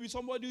 maybe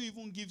somebody who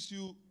even gives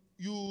you,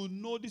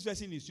 this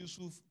person is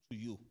useful to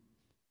you.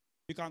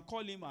 You can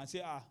call him and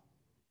say,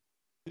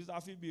 this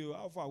Afibi,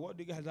 how far, what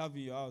do you guys have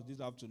in your house this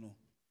afternoon?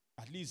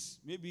 At least,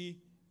 maybe,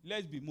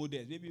 let's be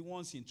modest. Maybe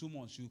once in 2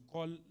 months, you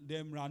call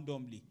them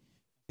randomly.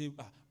 Say,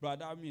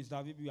 brother, Mr.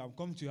 Afibi, I'm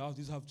coming to your house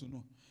this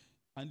afternoon.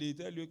 And they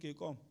tell you, okay,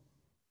 come.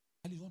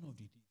 At least one of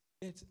the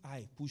days, let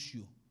I push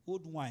you.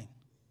 Hold wine.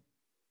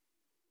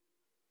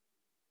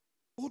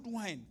 Hold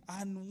wine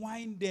and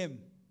wine them.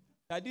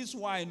 That this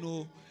wine,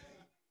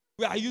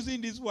 we are using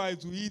this wine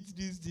to eat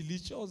this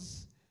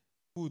delicious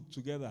food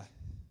together.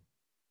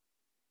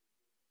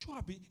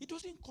 It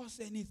doesn't cost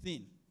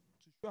anything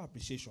to show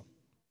appreciation.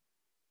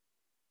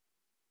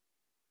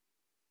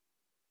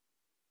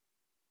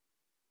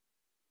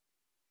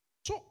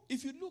 So,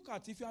 if you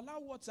allow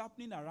what's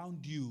happening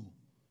around you,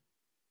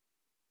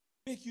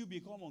 make you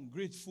become an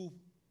ungrateful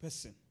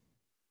person.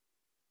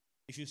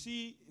 If you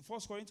see 1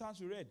 Corinthians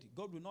we read,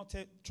 God will not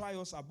try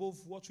us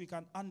above what we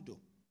can handle.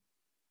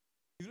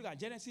 If you look at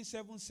Genesis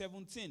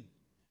 7:17,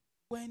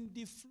 when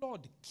the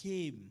flood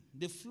came,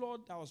 the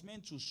flood that was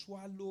meant to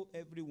swallow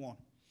everyone,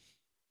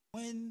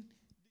 when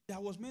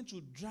that was meant to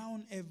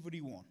drown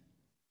everyone,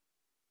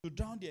 to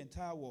drown the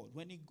entire world,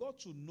 when it got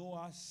to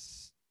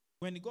Noah's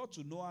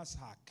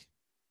ark,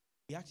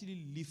 he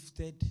actually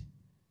lifted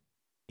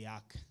the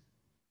ark.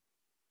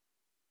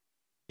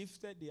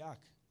 Lifted the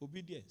ark.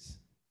 Obedience.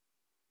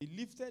 He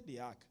lifted the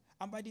ark.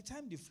 And by the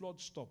time the flood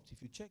stopped,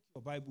 if you check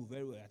your Bible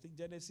very well, I think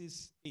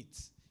Genesis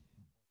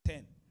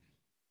 8:10,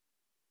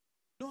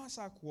 Noah's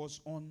ark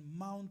was on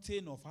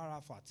mountain of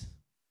Arafat.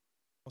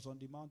 Was on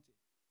the mountain.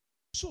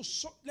 So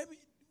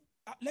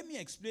let me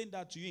explain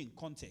that to you in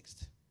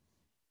context.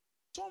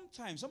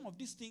 Sometimes some of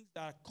these things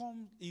that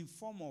come in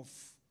form of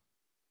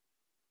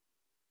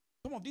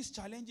some of these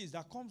challenges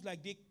that comes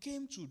like they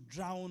came to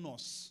drown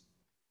us.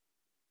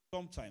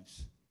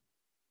 Sometimes.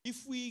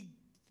 If we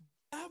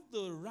have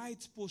the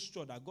right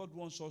posture that God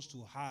wants us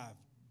to have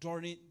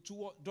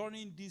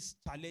during these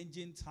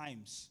challenging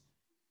times,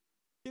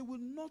 they will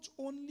not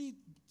only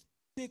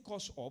take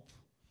us up,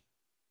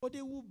 but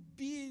they will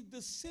be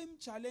the same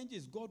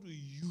challenges God will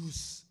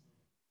use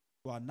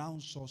to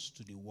announce us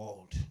to the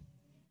world.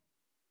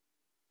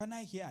 Can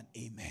I hear an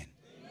amen?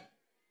 Amen.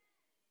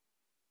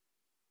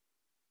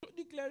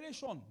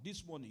 declaration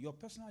this morning, your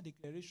personal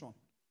declaration.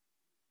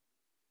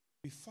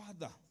 Be,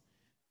 Father,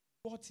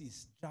 what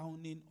is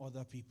drowning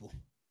other people?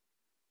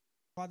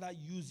 Father,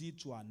 use it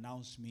to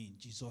announce me in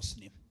Jesus'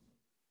 name.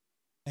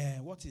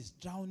 What is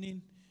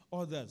drowning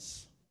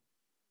others?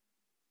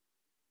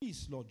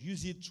 Please, Lord,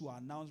 use it to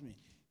announce me.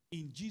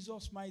 In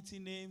Jesus' mighty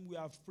name, we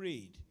have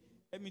prayed.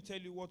 Let me tell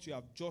you what you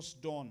have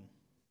just done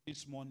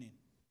this morning.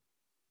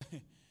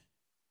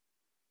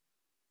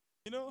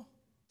 You know,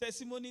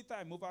 testimony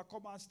time,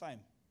 overcomers time.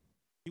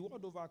 The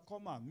word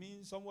overcomer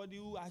means somebody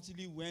who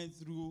actually went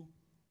through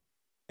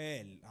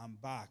hell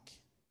and back.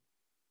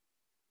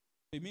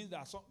 It means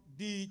that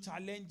the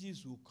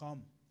challenges will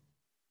come.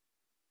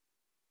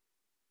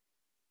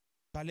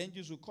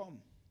 Challenges will come.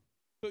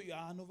 So you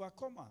are an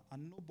overcomer,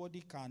 and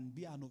nobody can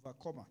be an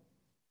overcomer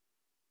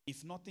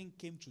if nothing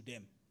came to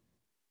them.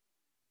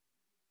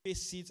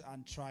 Face it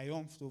and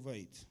triumphed over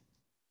it.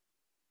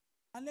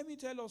 And let me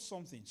tell us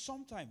something.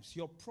 Sometimes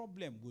your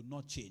problem will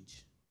not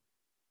change.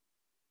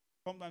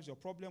 Sometimes your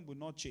problem will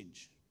not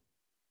change.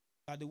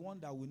 You are the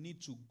one that will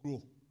need to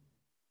grow.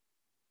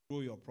 Grow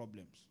your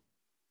problems.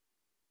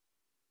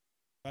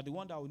 You are the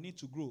one that will need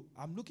to grow.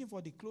 I'm looking for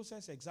the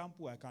closest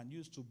example I can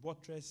use to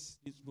buttress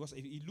this, because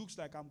it looks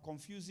like I'm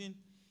confusing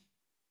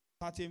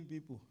certain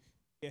people.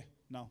 Yeah,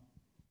 now.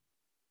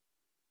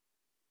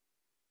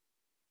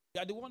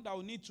 You are the one that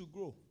will need to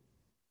grow.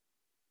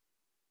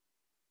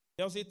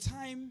 There was a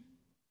time,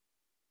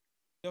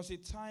 your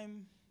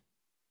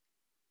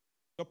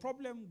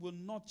problem will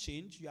not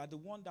change. You are the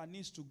one that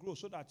needs to grow,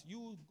 so that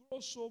you grow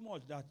so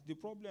much that the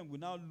problem will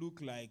now look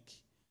like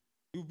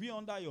it will be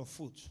under your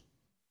foot.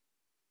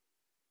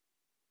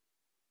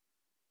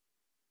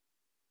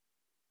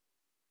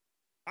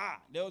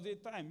 There was a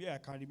time, I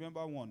can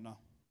remember one now.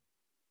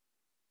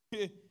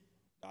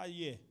 That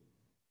year.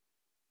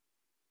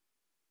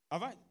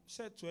 Have I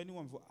said to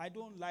anyone before, I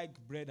don't like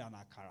bread and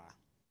akara?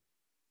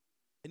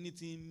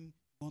 Anything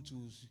want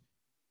to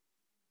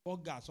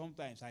burger,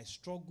 sometimes I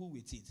struggle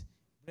with it.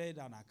 Bread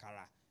and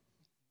akara,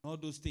 all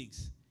those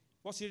things.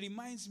 Because it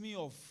reminds me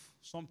of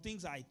some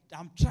things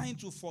I'm trying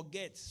to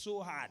forget so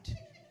hard.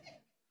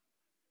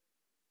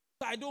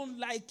 I don't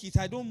like it.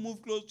 I don't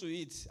move close to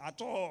it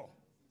at all.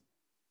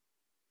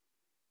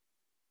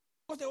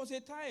 Because there was a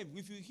time,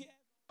 if you hear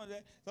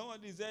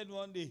somebody said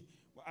one day,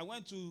 I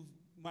went to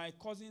my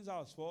cousin's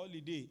house for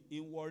holiday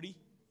in Warri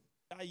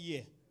that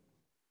year.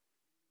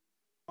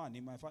 Man,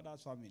 in my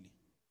father's family.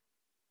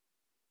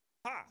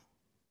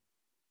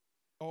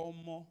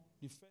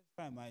 The first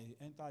time I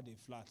entered the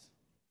flat.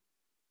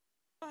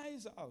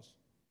 Nice house.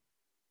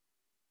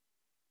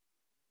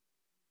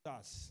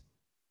 That's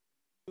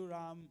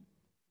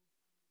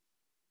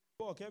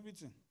work,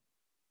 everything.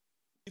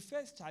 The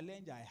first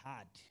challenge I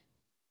had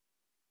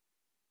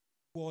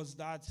was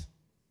that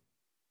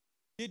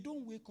they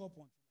don't wake up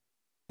until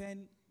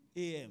 10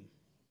 a.m.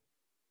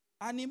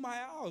 And in my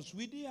house,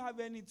 we didn't have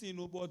anything,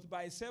 but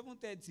by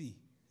 7:30,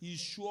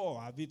 he's sure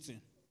of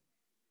everything.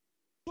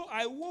 So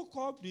I woke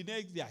up the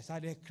next day, I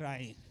started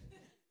crying.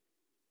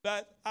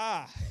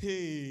 I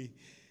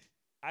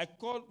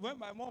called, when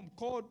my mom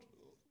called,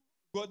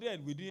 I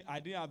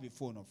didn't have a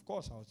phone. Of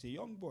course, I was a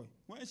young boy.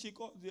 When she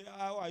called,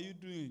 how are you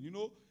doing? You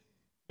know,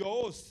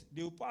 your host,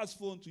 they will pass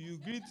phone to you,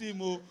 greet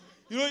him.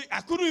 I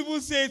couldn't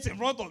even say it in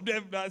front of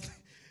them.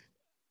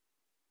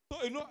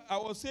 So, I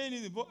was saying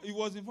it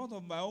was in front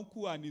of my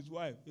uncle and his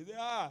wife. He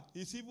said,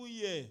 he's even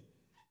here.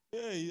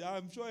 Hey,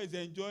 I'm sure he's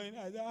enjoying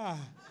it.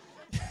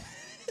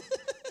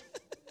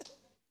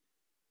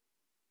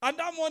 And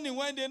that morning,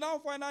 when they now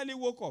finally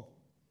woke up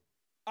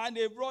and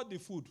they brought the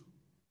food,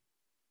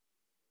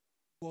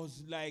 it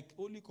was like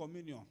Holy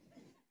Communion.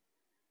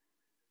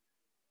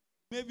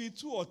 Maybe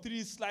 2 or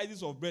 3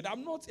 slices of bread.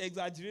 I'm not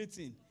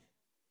exaggerating.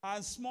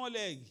 And small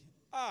egg.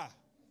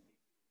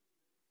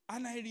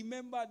 And I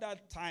remember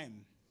that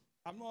time.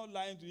 I'm not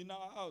lying to you, in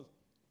our house.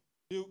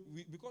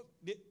 Because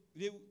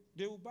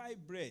they will buy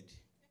bread.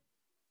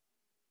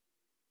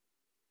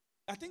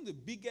 I think the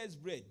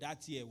biggest bread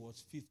that year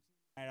was 15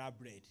 naira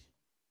bread.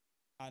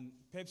 And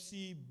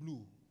Pepsi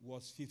Blue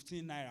was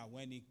 15 naira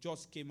when it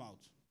just came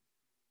out.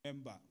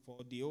 Remember,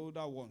 for the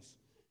older ones.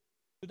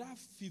 So that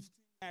 15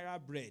 naira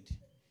bread,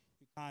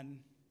 you can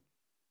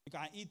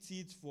eat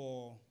it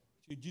till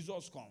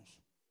Jesus comes.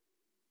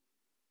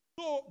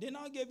 So they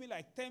now gave me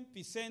like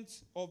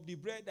 10% of the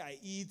bread I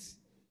eat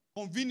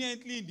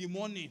conveniently in the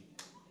morning.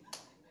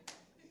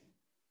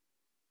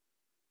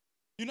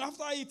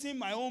 After eating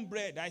my own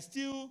bread, I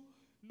still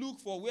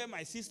look for where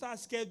my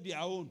sisters kept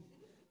their own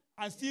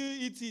and still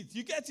eat it.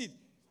 You get it?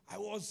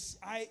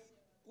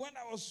 When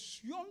I was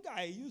younger,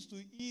 I used to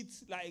eat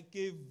like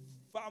a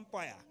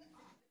vampire.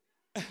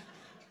 I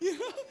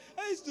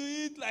used to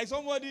eat like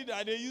somebody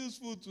that they use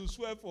food to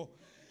swear for.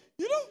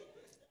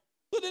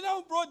 So they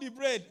now brought the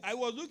bread. I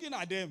was looking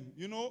at them,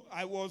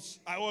 I was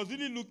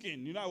really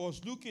looking, I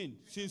was looking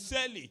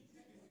sincerely.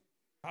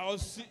 I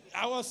was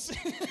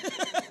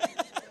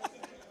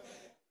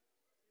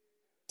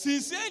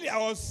sincerely, I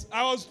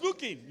was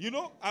looking,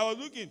 I was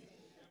looking.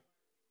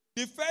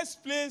 The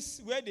first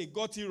place where they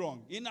got it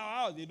wrong, in our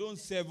house, they don't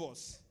serve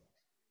us.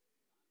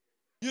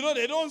 You know,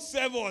 they don't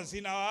serve us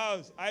in our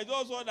house. I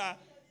just want that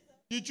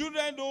the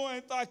children don't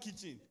enter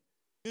kitchen.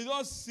 They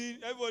just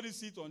sit, everybody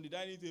sit on the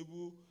dining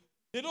table.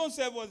 They don't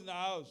serve us in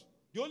our house.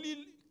 The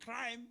only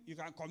crime you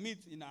can commit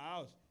in our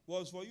house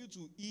was for you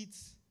to eat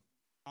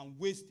and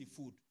waste the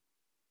food.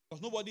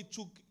 Because nobody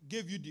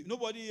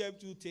nobody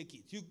helped you take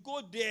it. You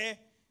go there,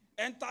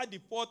 enter the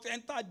pot,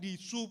 enter the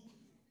soup,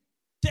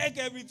 take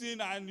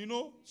everything and,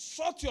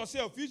 sort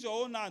yourself, use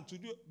your own hand to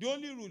do. The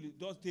only rule is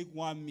just take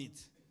one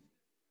meat.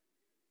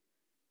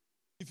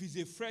 If it's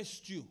a fresh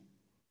stew.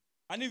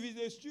 And if it's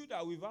a stew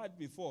that we've had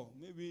before,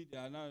 maybe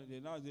they now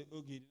say,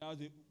 okay, now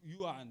say,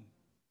 you and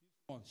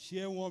this one,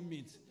 share one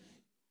meat.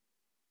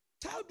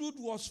 Childhood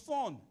was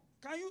fun.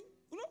 Can you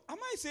am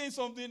I saying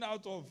something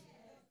out of?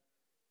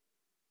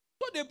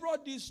 So they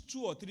brought these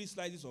 2 or 3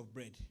 slices of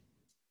bread.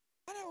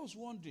 And I was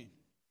wondering,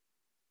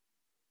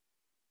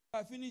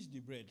 I finished the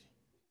bread.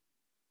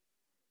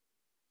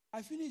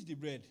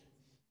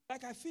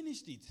 Like I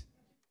finished it.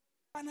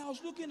 And I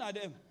was looking at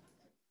them.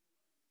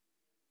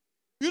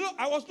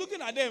 I was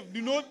looking at them,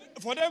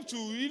 for them to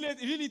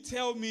really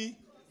tell me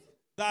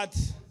that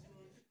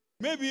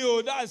maybe,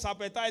 that's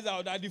appetizer,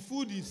 or that the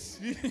food is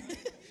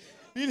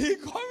really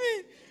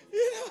coming.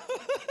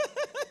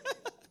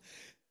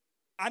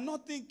 And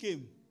nothing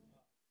came.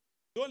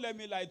 Don't let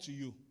me lie to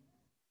you.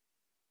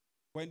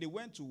 When they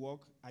went to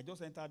work, I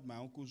just entered my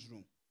uncle's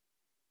room.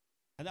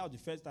 And that was the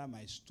first time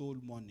I stole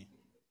money.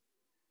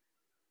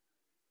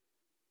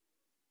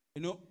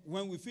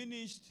 When we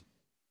finished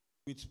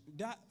with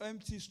that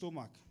empty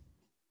stomach,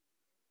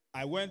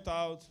 I went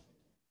out,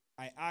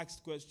 I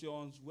asked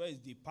questions, where is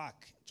the park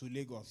to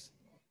Lagos?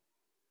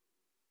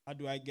 How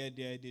do I get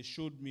there? They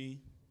showed me,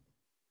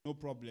 no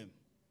problem.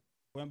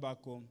 Went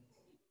back home.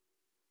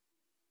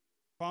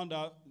 Found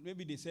out,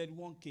 maybe they said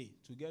 1K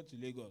to get to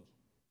Lagos.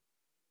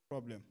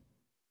 Problem.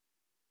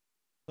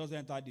 Just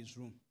entered this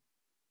room.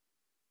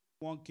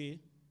 1K.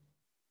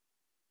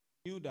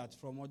 Knew that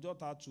from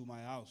Ojota to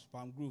my house,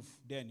 Palm Grove,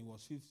 then it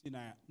was 50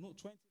 naira. No,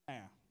 20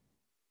 naira.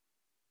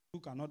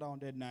 Took another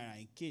 100 naira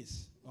in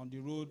case on the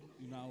road,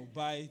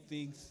 buy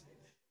things.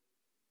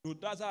 So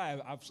that's how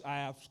I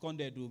have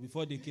absconded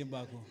before they came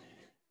back home.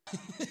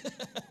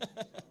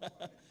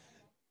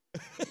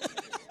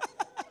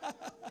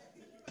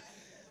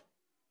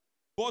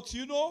 But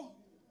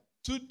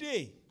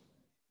today,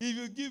 if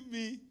you give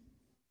me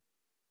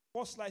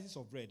 4 slices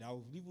of bread, I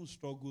will even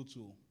struggle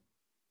to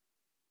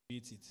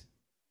eat it.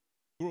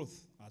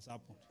 Growth has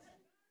happened.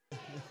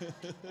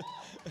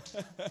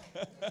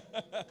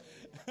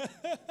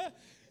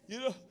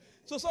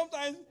 So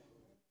sometimes,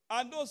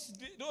 and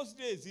those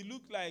days, it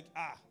looked like,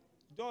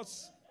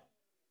 those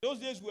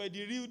days were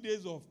the real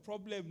days of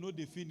problem, no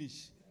they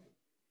finish.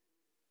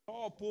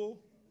 Your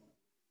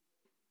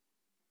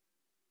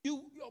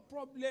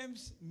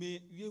problems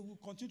will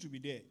continue to be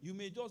there. You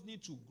may just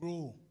need to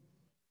grow.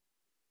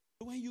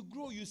 When you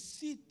grow, you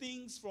see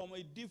things from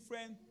a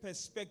different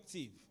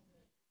perspective.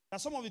 That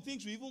some of the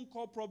things we even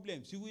call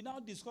problems, you will now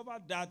discover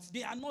that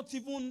they are not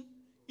even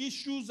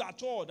issues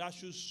at all that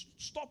should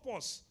stop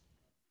us.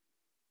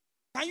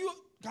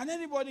 Can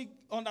anybody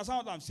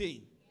understand what I'm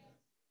saying?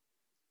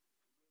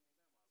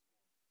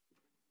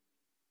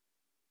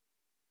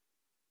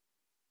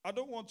 I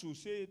don't want to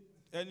say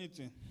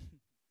anything.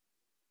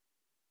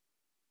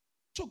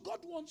 So God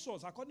wants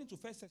us, according to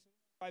 1 Thessalonians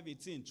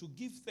 5:18, to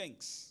give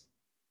thanks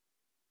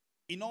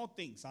in all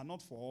things and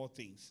not for all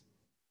things.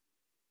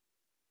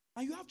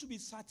 And you have to be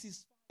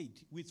satisfied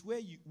with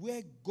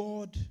where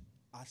God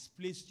has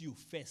placed you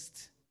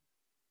first.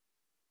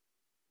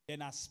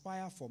 Then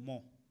aspire for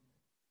more.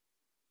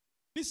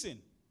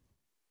 Listen.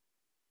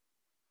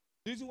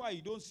 The reason why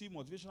you don't see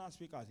motivational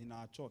speakers in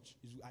our church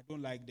is I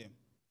don't like them.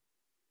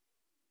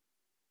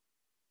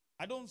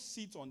 I don't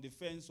sit on the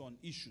fence on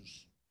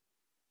issues.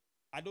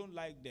 I don't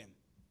like them.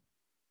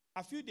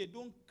 I feel they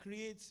don't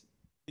create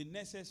the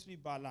necessary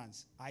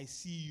balance. I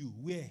see you.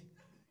 Where?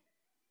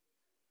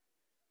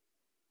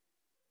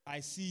 I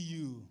see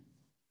you.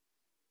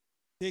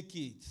 Take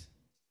it.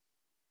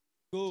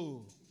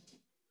 Go.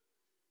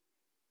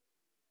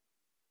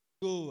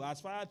 Go.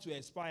 Aspire to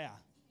expire.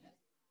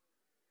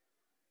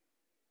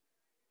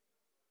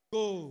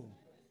 Go.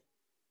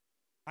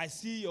 I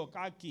see your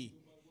car key.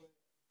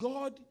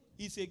 God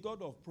is a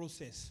God of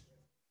process.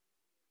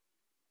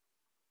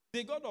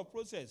 The God of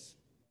process.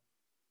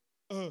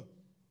 You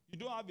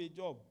don't have a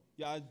job.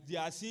 They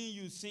are seeing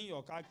you seeing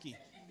your car key.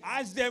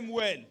 Ask them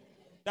well.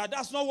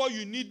 That's not what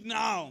you need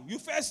now. You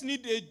first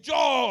need a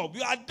job.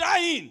 You are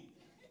dying.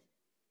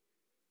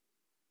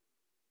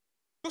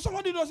 Because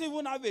somebody doesn't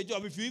even have a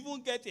job. If you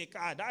even get a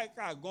car, that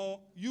car gone,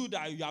 you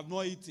have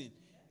not eaten.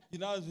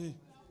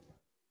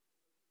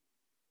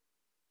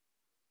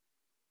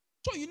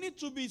 So you need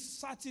to be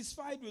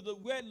satisfied with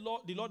where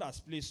the Lord has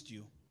placed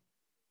you.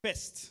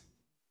 First,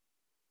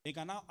 you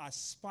can now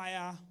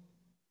aspire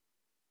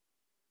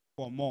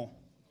for more.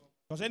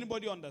 Does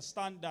anybody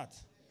understand that?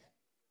 Yes.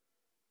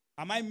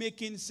 Am I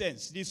making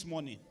sense this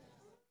morning?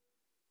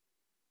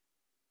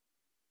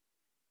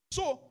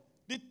 So,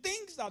 the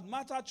things that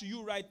matter to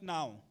you right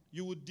now,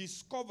 you will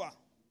discover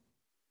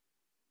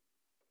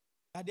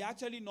that they're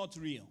actually not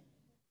real.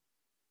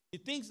 The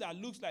things that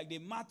looks like they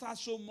matter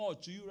so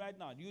much to you right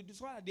now, you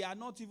discover that they are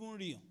not even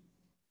real.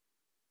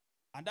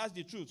 And that's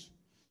the truth.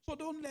 So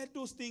don't let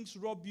those things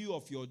rob you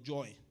of your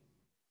joy.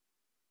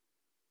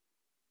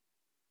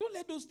 Don't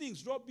let those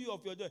things rob you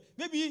of your joy.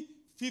 Maybe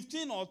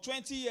 15 or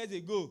 20 years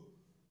ago,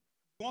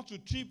 you want to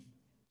trip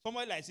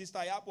somebody like Sister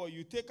Yapo,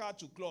 you take her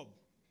to club.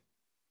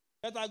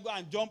 Let her go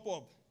and jump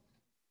up.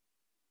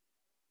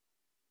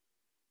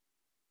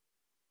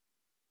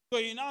 So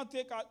you now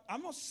take her.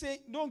 I'm not saying,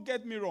 don't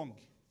get me wrong.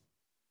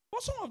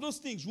 But some of those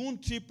things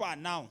won't trip her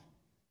now.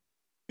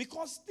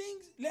 Because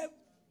things,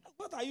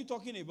 what are you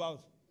talking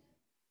about?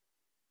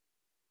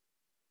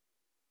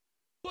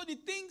 So the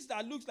things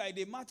that look like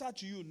they matter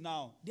to you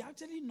now, they're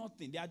actually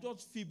nothing. They are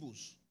just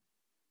feebles.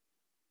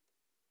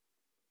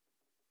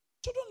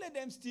 So don't let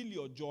them steal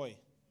your joy.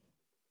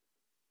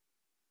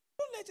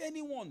 Don't let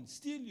anyone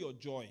steal your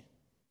joy.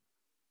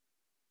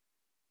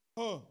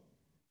 Oh,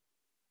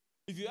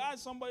 if you ask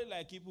somebody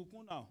like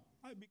Ibuku now,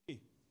 hi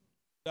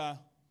BK,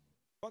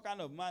 what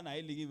kind of man are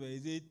you looking for?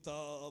 Is it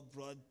tall,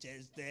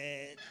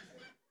 broad-chested,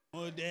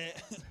 model?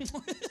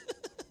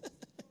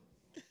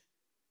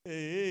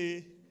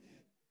 Hey.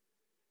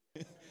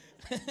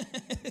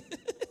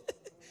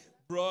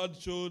 Broad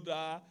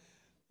shoulder,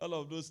 all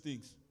of those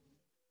things.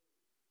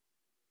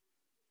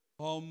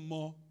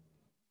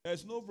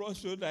 There's no broad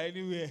shoulder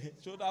anywhere.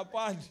 Shoulder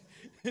pad.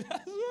 That's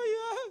what you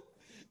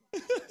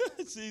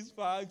have. 6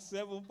 packs,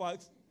 7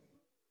 packs.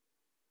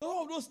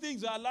 All of those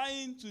things are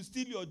lying to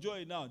steal your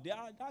joy now. They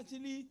are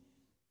actually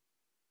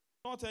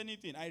not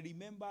anything. I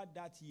remember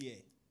that year.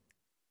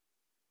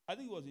 I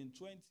think it was in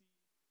 20.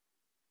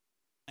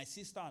 My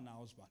sister and her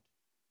husband.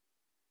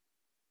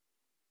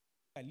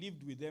 I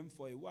lived with them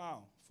for a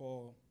while,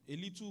 for a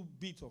little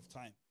bit of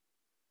time.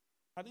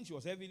 I think she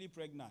was heavily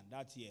pregnant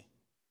that year.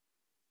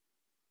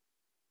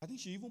 I think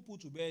she even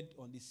put to bed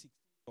on the 16th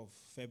of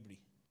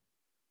February.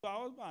 So her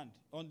husband,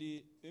 on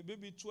the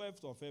maybe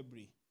 12th of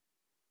February,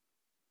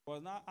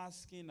 was now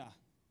asking her,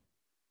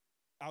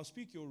 I'll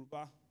speak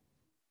Yoruba.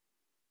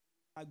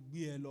 I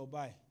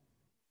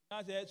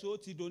said, so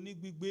ti do ni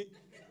gbigbe.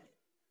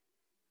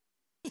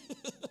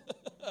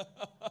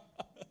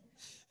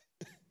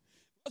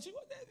 But she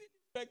was heavily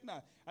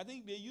pregnant. I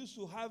think they used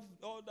to have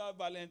all that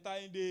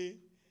Valentine's Day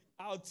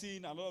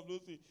outing and all of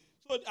those things.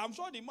 So I'm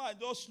sure the man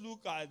just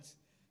look at,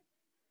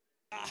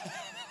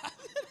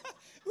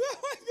 where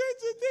am I going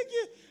to take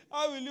you?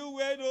 How will you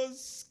wear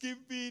those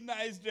skimpy,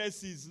 nice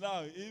dresses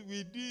now?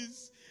 With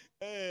this,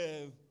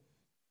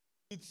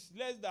 it's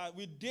less than,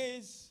 with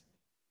days,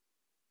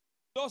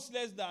 just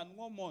less than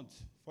 1 month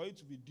for it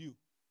to be due.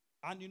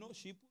 And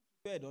she put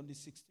to bed on the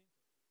 16th.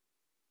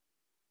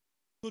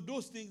 So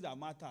those things that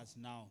matters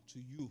now to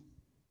you,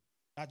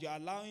 that you're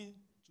allowing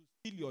to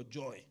steal your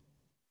joy,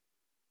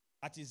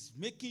 that is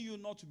making you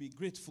not to be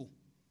grateful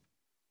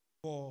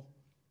for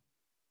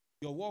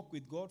your walk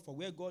with God, for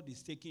where God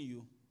is taking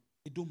you,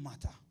 it don't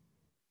matter.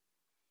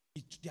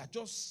 They are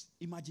just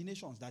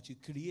imaginations that you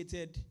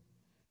created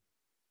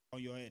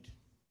on your head.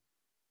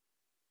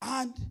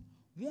 And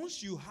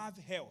once you have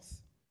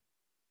health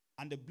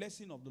and the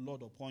blessing of the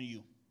Lord upon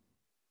you,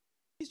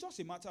 it's just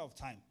a matter of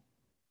time.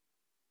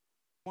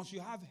 Once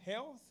you have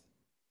health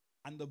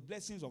and the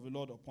blessings of the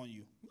Lord upon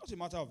you, it's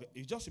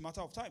just a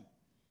matter of time.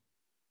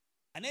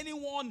 And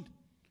anyone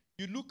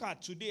you look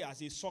at today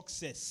as a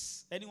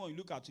success,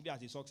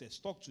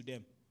 talk to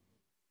them.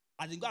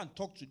 And then go and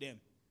talk to them.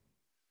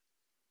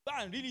 Go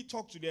and really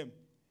talk to them.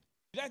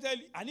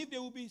 And if they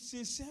will be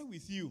sincere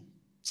with you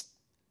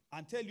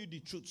and tell you the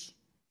truth,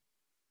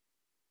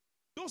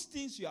 those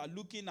things you are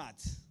looking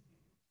at,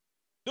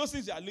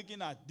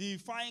 the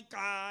fine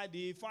car,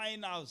 the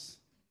fine house,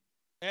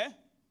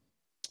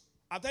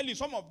 I tell you,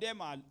 some of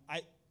them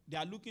they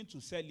are looking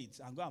to sell it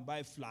and go and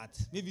buy flat.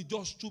 Maybe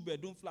just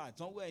 2-bedroom flat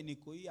somewhere in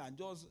Ikoyi and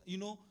just,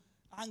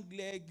 hang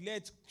leg,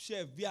 let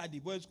chef be at the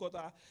boys'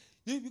 quarter.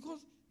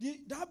 Because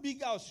that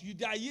big house, you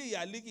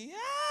are looking,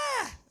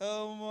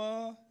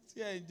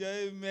 see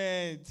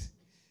enjoyment.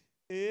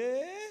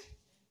 They're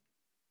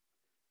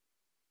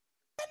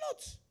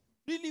not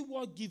really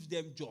what gives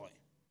them joy.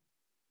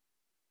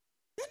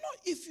 They're not,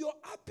 if your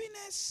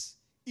happiness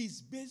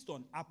is based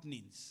on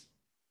happenings,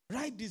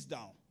 write this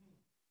down.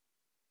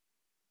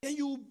 Then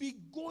you will be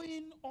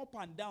going up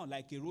and down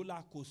like a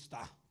roller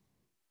coaster.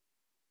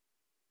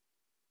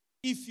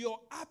 If your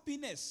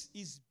happiness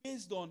is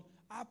based on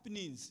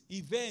happenings,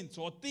 events,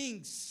 or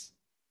things,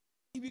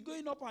 you'll be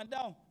going up and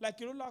down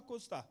like a roller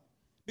coaster.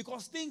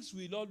 Because things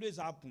will always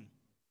happen.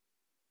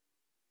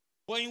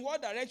 But in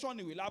what direction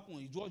it will happen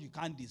is what you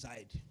can't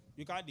decide.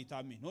 You can't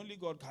determine. Only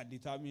God can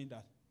determine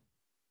that.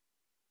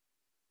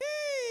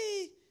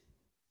 Hey!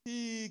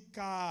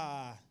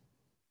 Ika!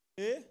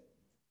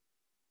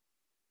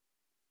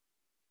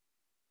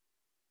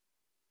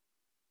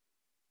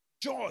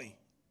 Joy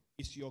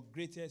is your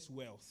greatest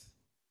wealth.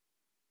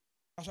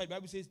 That's why the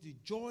Bible says the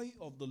joy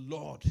of the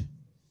Lord.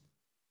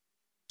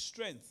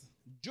 Strength.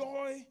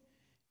 Joy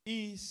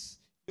is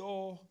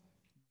your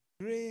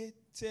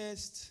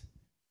greatest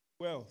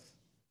wealth.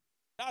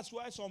 That's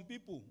why some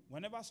people,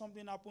 whenever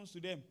something happens to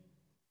them,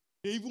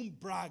 they even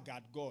brag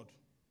at God.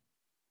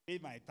 Pay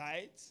my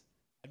tithes.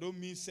 I don't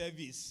miss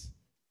service.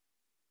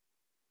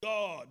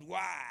 God,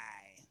 why?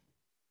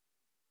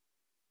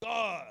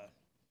 God,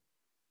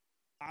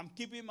 I'm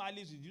keeping my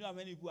list. Do you know how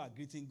many people are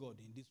greeting God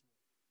in this world?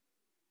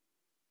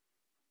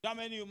 Do you know how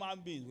many human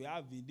beings we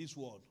have in this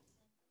world?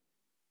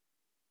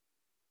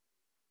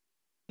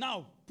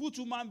 Now, put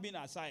human being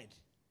aside.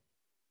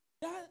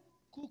 That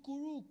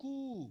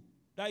kukuruku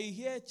that you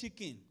hear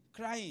chicken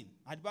crying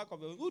at the back of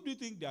the room, who do you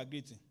think they are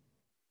greeting?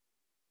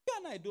 You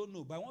and I don't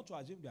know, but I want to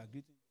assume they are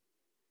greeting.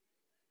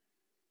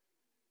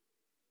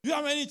 Do you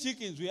know how many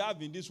chickens we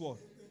have in this world?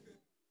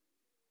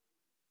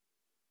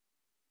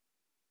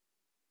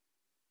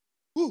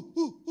 Who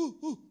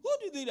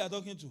do you think they are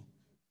talking to?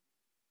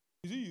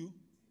 Is it you?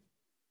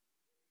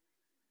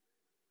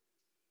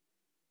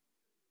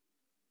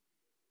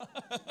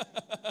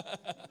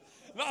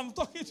 No, I'm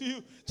talking to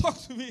you. Talk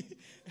to me.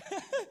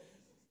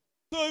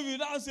 So if you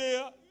now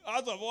say,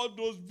 out of all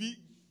those big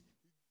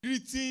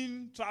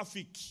greeting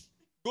traffic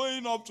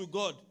going up to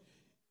God,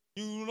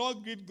 you will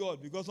not greet God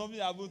because something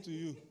happened to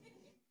you.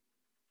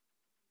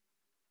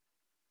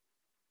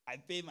 I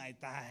pay my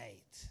tithe.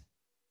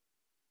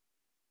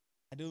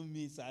 I don't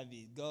miss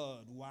service.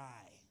 God,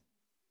 why?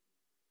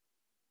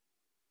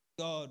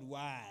 God,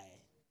 why?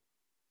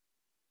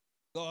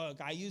 God,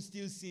 are you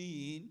still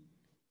seeing?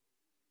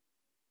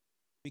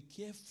 Be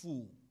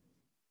careful.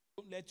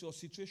 Don't let your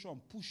situation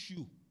push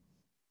you.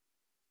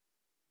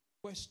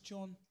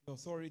 Question the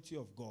authority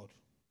of God.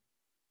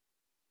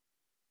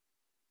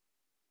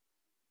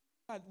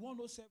 At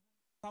 107,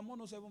 Psalm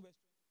 107 verse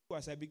 22,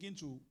 as I begin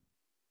to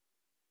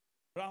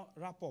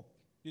wrap up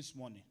this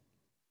morning.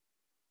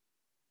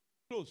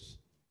 Close.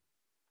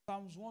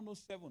 Psalms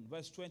 107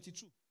 verse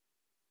 22.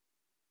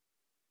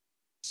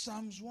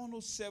 Psalms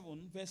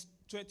 107 verse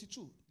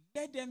 22.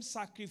 Let them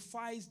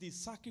sacrifice the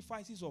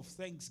sacrifices of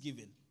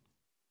thanksgiving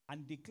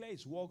and declare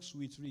his works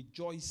with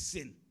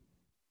rejoicing.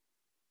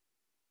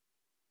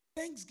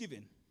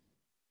 Thanksgiving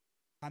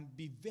can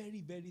be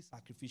very, very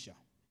sacrificial.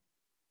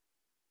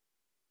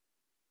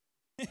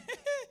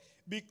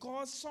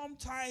 Because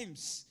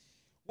sometimes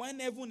when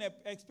everyone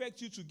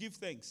expects you to give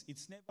thanks,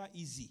 it's never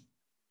easy.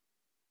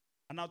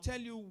 And I'll tell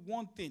you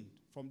one thing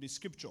from the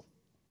scripture.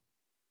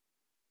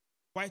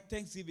 Why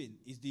Thanksgiving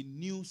is the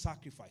new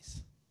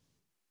sacrifice.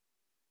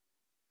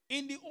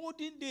 In the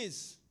olden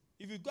days,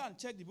 if you go and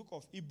check the book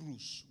of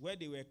Hebrews, where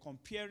they were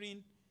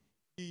comparing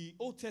the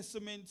Old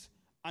Testament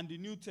and the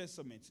New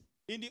Testament.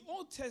 In the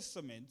Old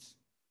Testament,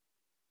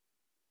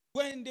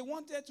 when they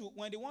want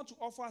to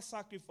offer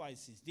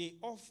sacrifices, they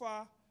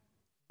offer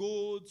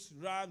goats,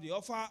 rams, they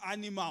offer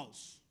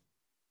animals.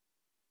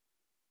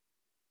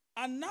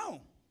 And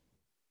now,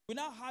 we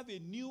now have a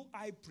new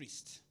high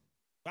priest.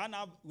 We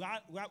now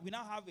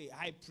have a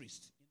high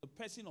priest in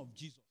the person of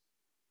Jesus.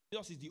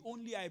 Jesus is the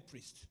only high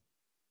priest.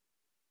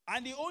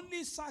 And the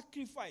only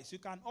sacrifice you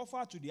can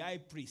offer to the high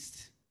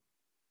priest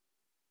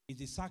is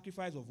the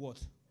sacrifice of what?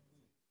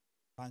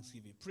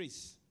 Thanksgiving.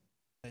 Praise.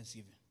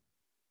 Thanksgiving.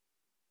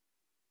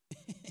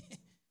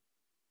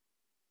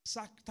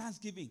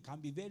 Thanksgiving can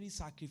be very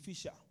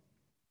sacrificial.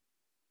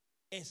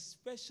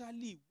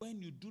 Especially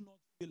when you do not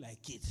feel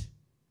like it.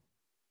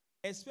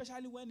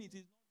 Especially when it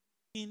is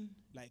not in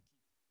like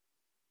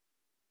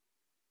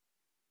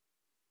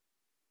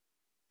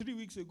it. 3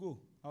 weeks ago,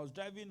 I was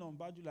driving on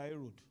Bajulai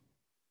Road.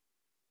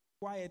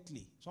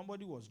 Quietly,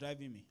 somebody was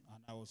driving me,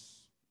 and I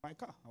was in my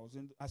car. I was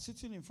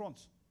sitting in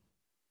front.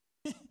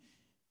 I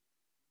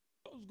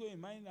was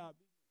going mine,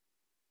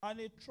 and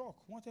a truck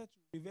wanted to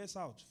reverse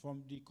out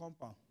from the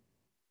compound.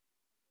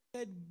 It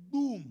said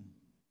boom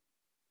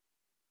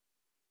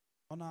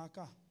on our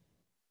car.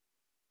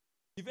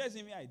 The first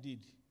thing I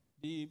did,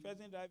 the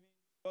person driving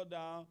got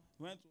down,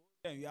 went to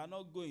them. You are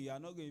not going. You are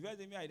not going. The first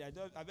thing I did,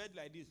 I went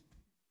like this.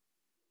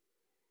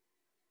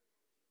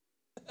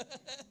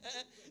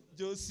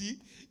 Josie,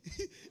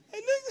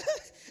 I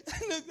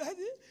looked at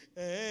it.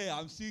 Hey,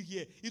 I'm still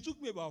here. It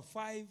took me about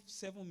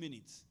 5-7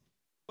 minutes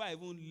before I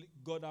even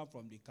got down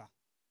from the car.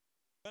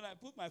 When I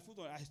put my foot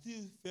on, I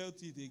still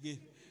felt it again.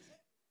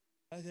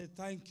 I said,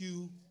 thank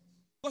you.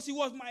 Because it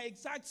was my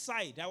exact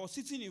side. I was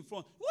sitting in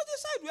front. It was the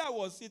side where I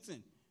was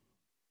sitting.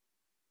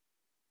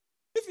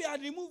 If he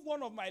had removed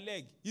one of my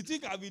legs, you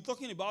think I'd be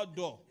talking about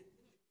door?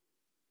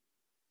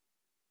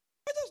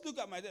 I just look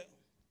at myself.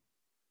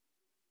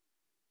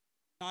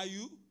 Now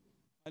you?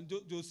 And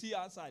Josie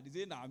outside. He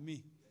said, now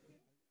me.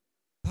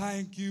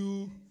 Thank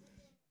you,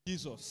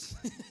 Jesus.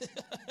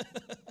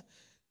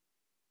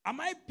 Am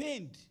I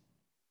pained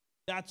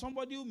that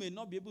somebody who may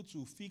not be able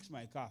to fix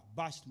my car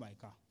bashed my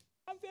car?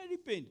 I'm very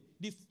pained.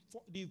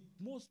 The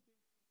most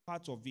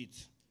part of it,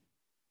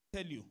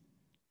 tell you,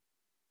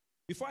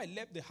 before I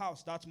left the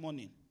house that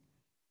morning,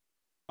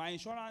 my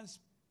insurance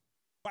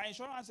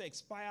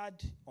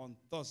expired on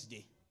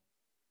Thursday.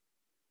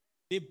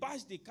 They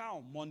bashed the car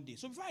on Monday.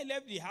 So before I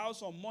left the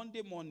house on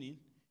Monday morning,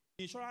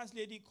 the insurance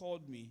lady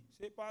called me.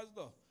 Say,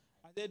 Pastor,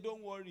 I said,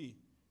 don't worry.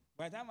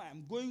 By the time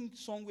I'm going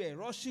somewhere,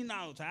 rushing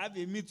out, I have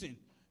a meeting.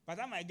 By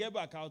the time I get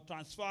back, I'll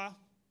transfer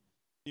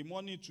the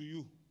money to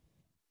you.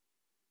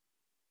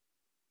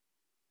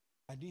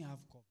 I didn't have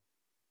cover,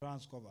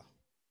 insurance cover.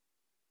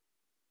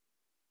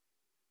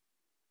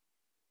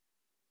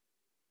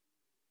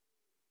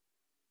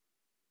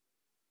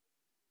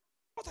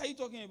 What are you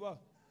talking about?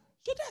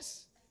 So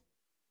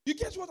you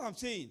get what I'm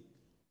saying?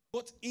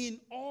 But in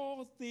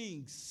all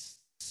things,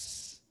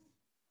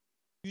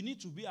 you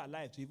need to be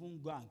alive to even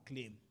go and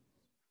claim.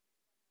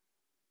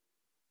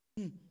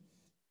 You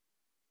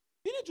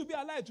need to be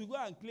alive to go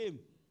and claim.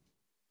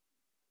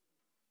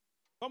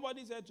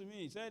 Somebody said to me,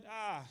 he said,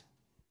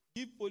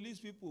 give police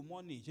people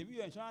money. If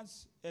your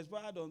insurance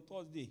expired on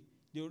Thursday,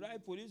 they will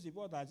write police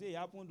report and say it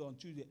happened on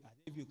Tuesday. And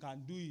if you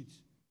can do it,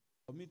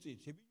 submit it.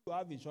 If you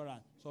have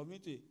insurance,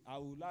 submit it.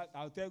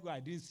 I'll tell you I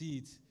didn't see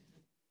it.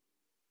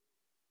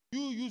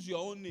 You use your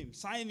own name,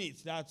 sign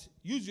it,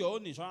 use your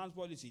own insurance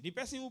policy. The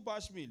person who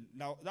bashed me,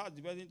 now that's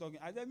the person talking.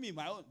 I said,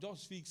 my own,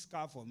 just fix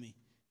car for me.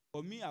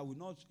 For me, I will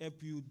not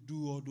help you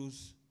do all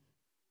those.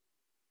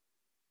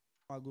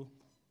 I'll go.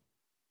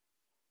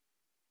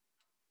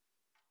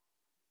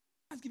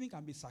 Thanksgiving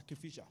can be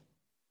sacrificial.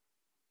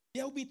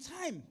 There will be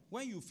time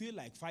when you feel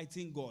like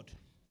fighting God.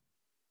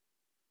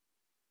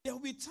 There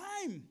will be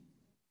time.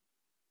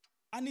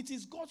 And it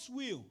is God's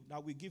will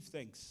that we give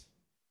thanks.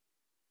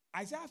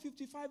 Isaiah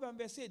 55 and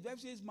verse 8, the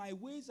Bible says, my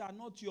ways are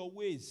not your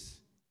ways.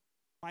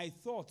 My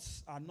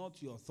thoughts are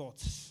not your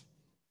thoughts.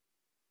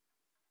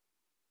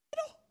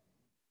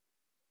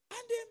 And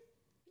then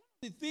one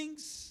of the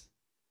things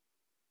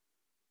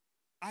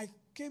I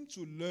came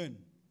to learn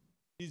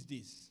these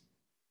days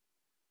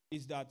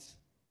is that,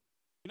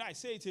 I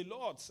say it a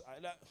lot.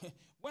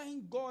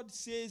 When God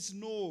says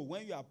no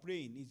when you are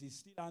praying, it is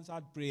still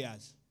answered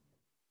prayers.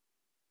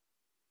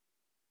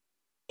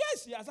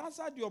 Yes, he has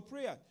answered your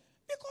prayer.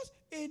 Because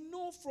a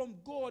no from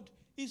God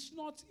is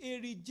not a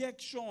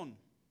rejection.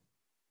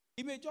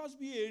 It may just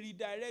be a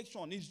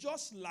redirection. It's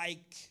just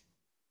like,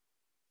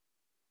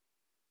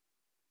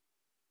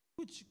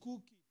 which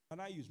cookie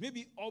can I use?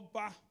 Maybe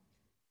Oba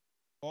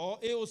or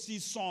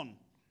AOC's son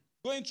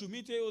going to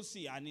meet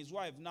AOC and his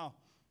wife now.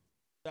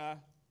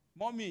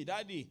 Mommy,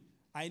 daddy,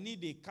 I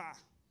need a car.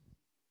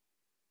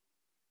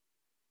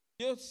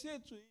 They'll say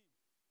to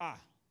him,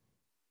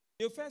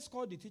 they first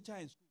call the teacher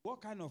in school.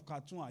 What kind of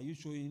cartoon are you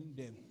showing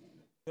them?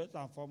 First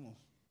and foremost.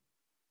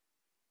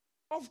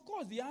 Of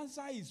course, the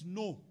answer is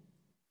no.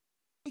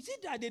 Is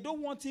it that they don't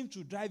want him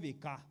to drive a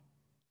car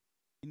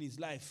in his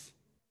life?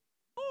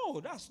 No,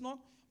 that's not.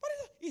 But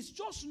it's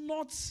just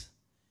not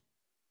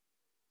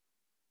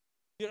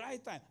the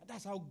right time.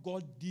 That's how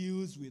God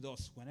deals with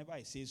us whenever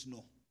he says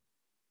no.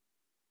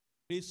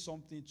 Raise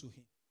something to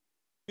him.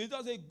 He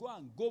doesn't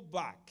go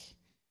back.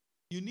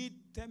 You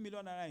need 10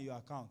 million naira in your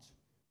account.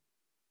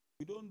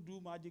 We don't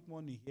do magic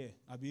money here.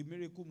 I'll be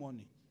miracle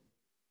money.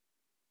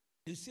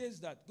 It says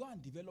that go and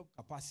develop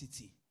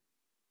capacity.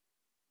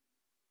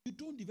 You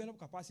don't develop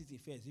capacity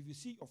first. If you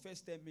see your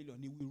first 10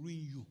 million, it will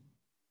ruin you.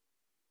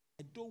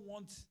 I don't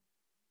want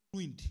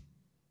ruined.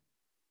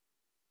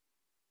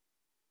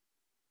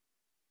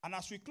 And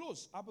as we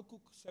close,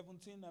 Habakkuk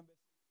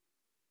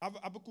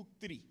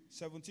 3,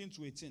 17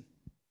 to 18.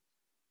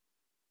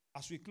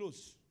 As we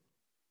close,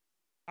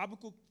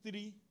 Habakkuk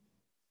 3,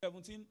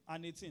 17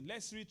 and 18.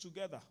 Let's read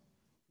together.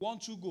 1,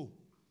 2, go.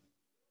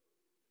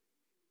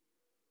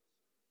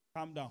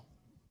 Calm down.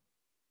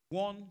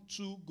 1,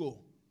 2, go.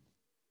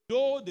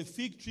 Though the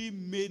fig tree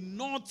may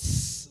not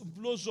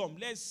blossom,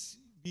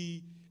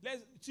 take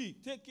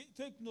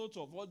note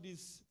of all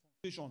these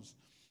conversations.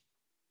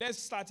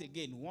 Let's start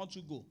again. 1,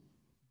 2, go.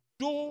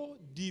 Though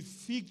the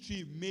fig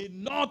tree may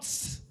not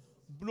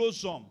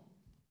blossom,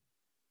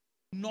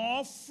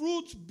 nor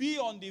fruit be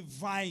on the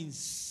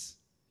vines,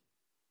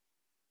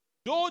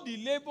 though the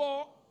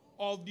labor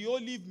of the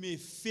olive may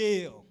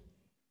fail,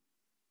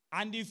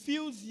 and the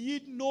fields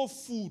yield no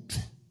food,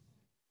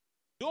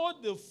 though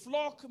the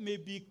flock may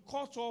be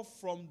cut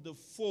off from the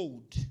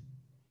fold,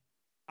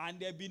 and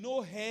there be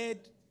no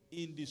head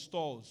in the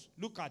stalls.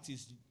 Look at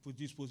his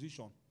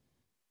disposition.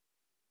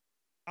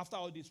 After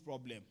all this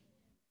problem.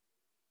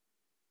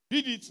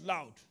 Read it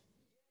loud.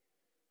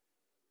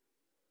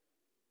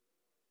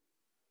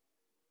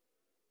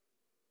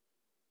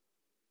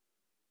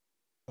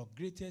 Your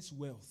greatest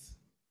wealth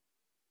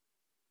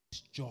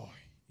is joy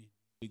in the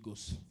Holy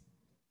Ghost.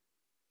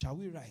 Shall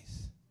we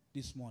rise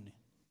this morning?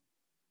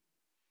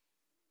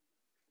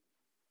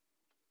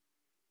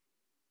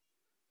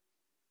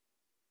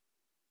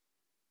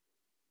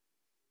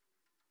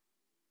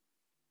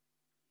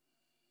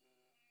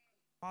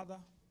 Father,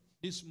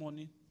 this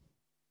morning,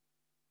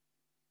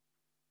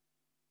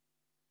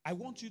 I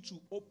want you to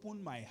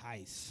open my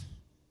eyes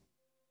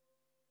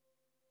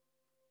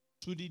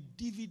to the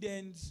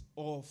dividends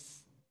of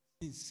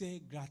sincere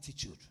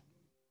gratitude.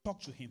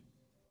 Talk to him.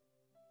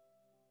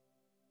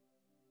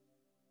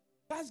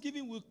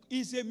 Thanksgiving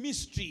is a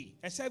mystery.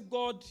 Except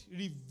God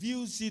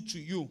reveals it to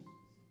you, you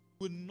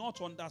will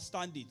not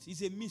understand it.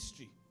 It's a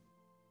mystery.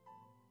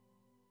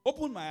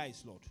 Open my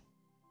eyes, Lord.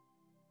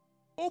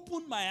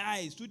 open my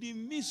eyes to the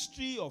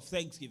mystery of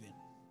thanksgiving.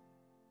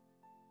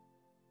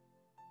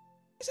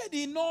 He said,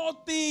 in all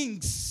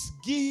things,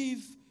 give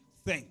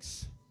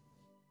thanks.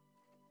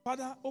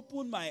 Father,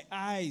 open my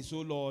eyes,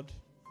 O Lord,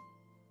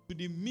 to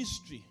the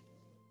mystery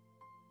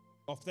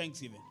of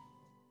thanksgiving.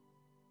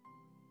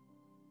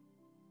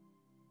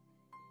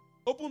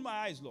 Open my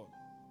eyes, Lord.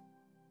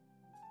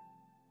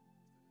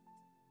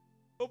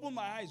 Open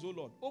my eyes, O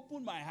Lord.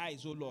 Open my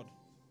eyes, O Lord.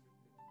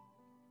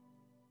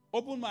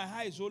 Open my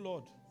eyes, O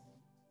Lord.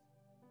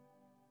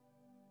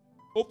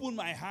 Open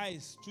my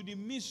eyes to the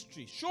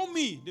mystery. Show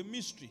me the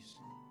mysteries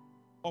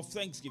of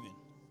thanksgiving.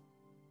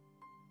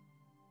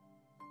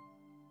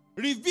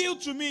 Reveal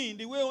to me in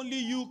the way only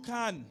you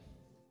can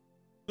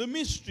the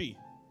mystery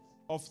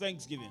of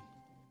thanksgiving.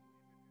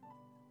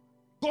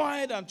 Go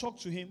ahead and talk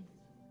to him.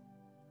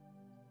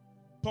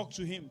 Talk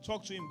to him.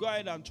 Talk to him. Go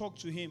ahead and talk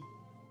to him.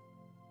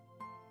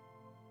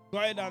 Go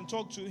ahead and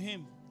talk to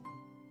him.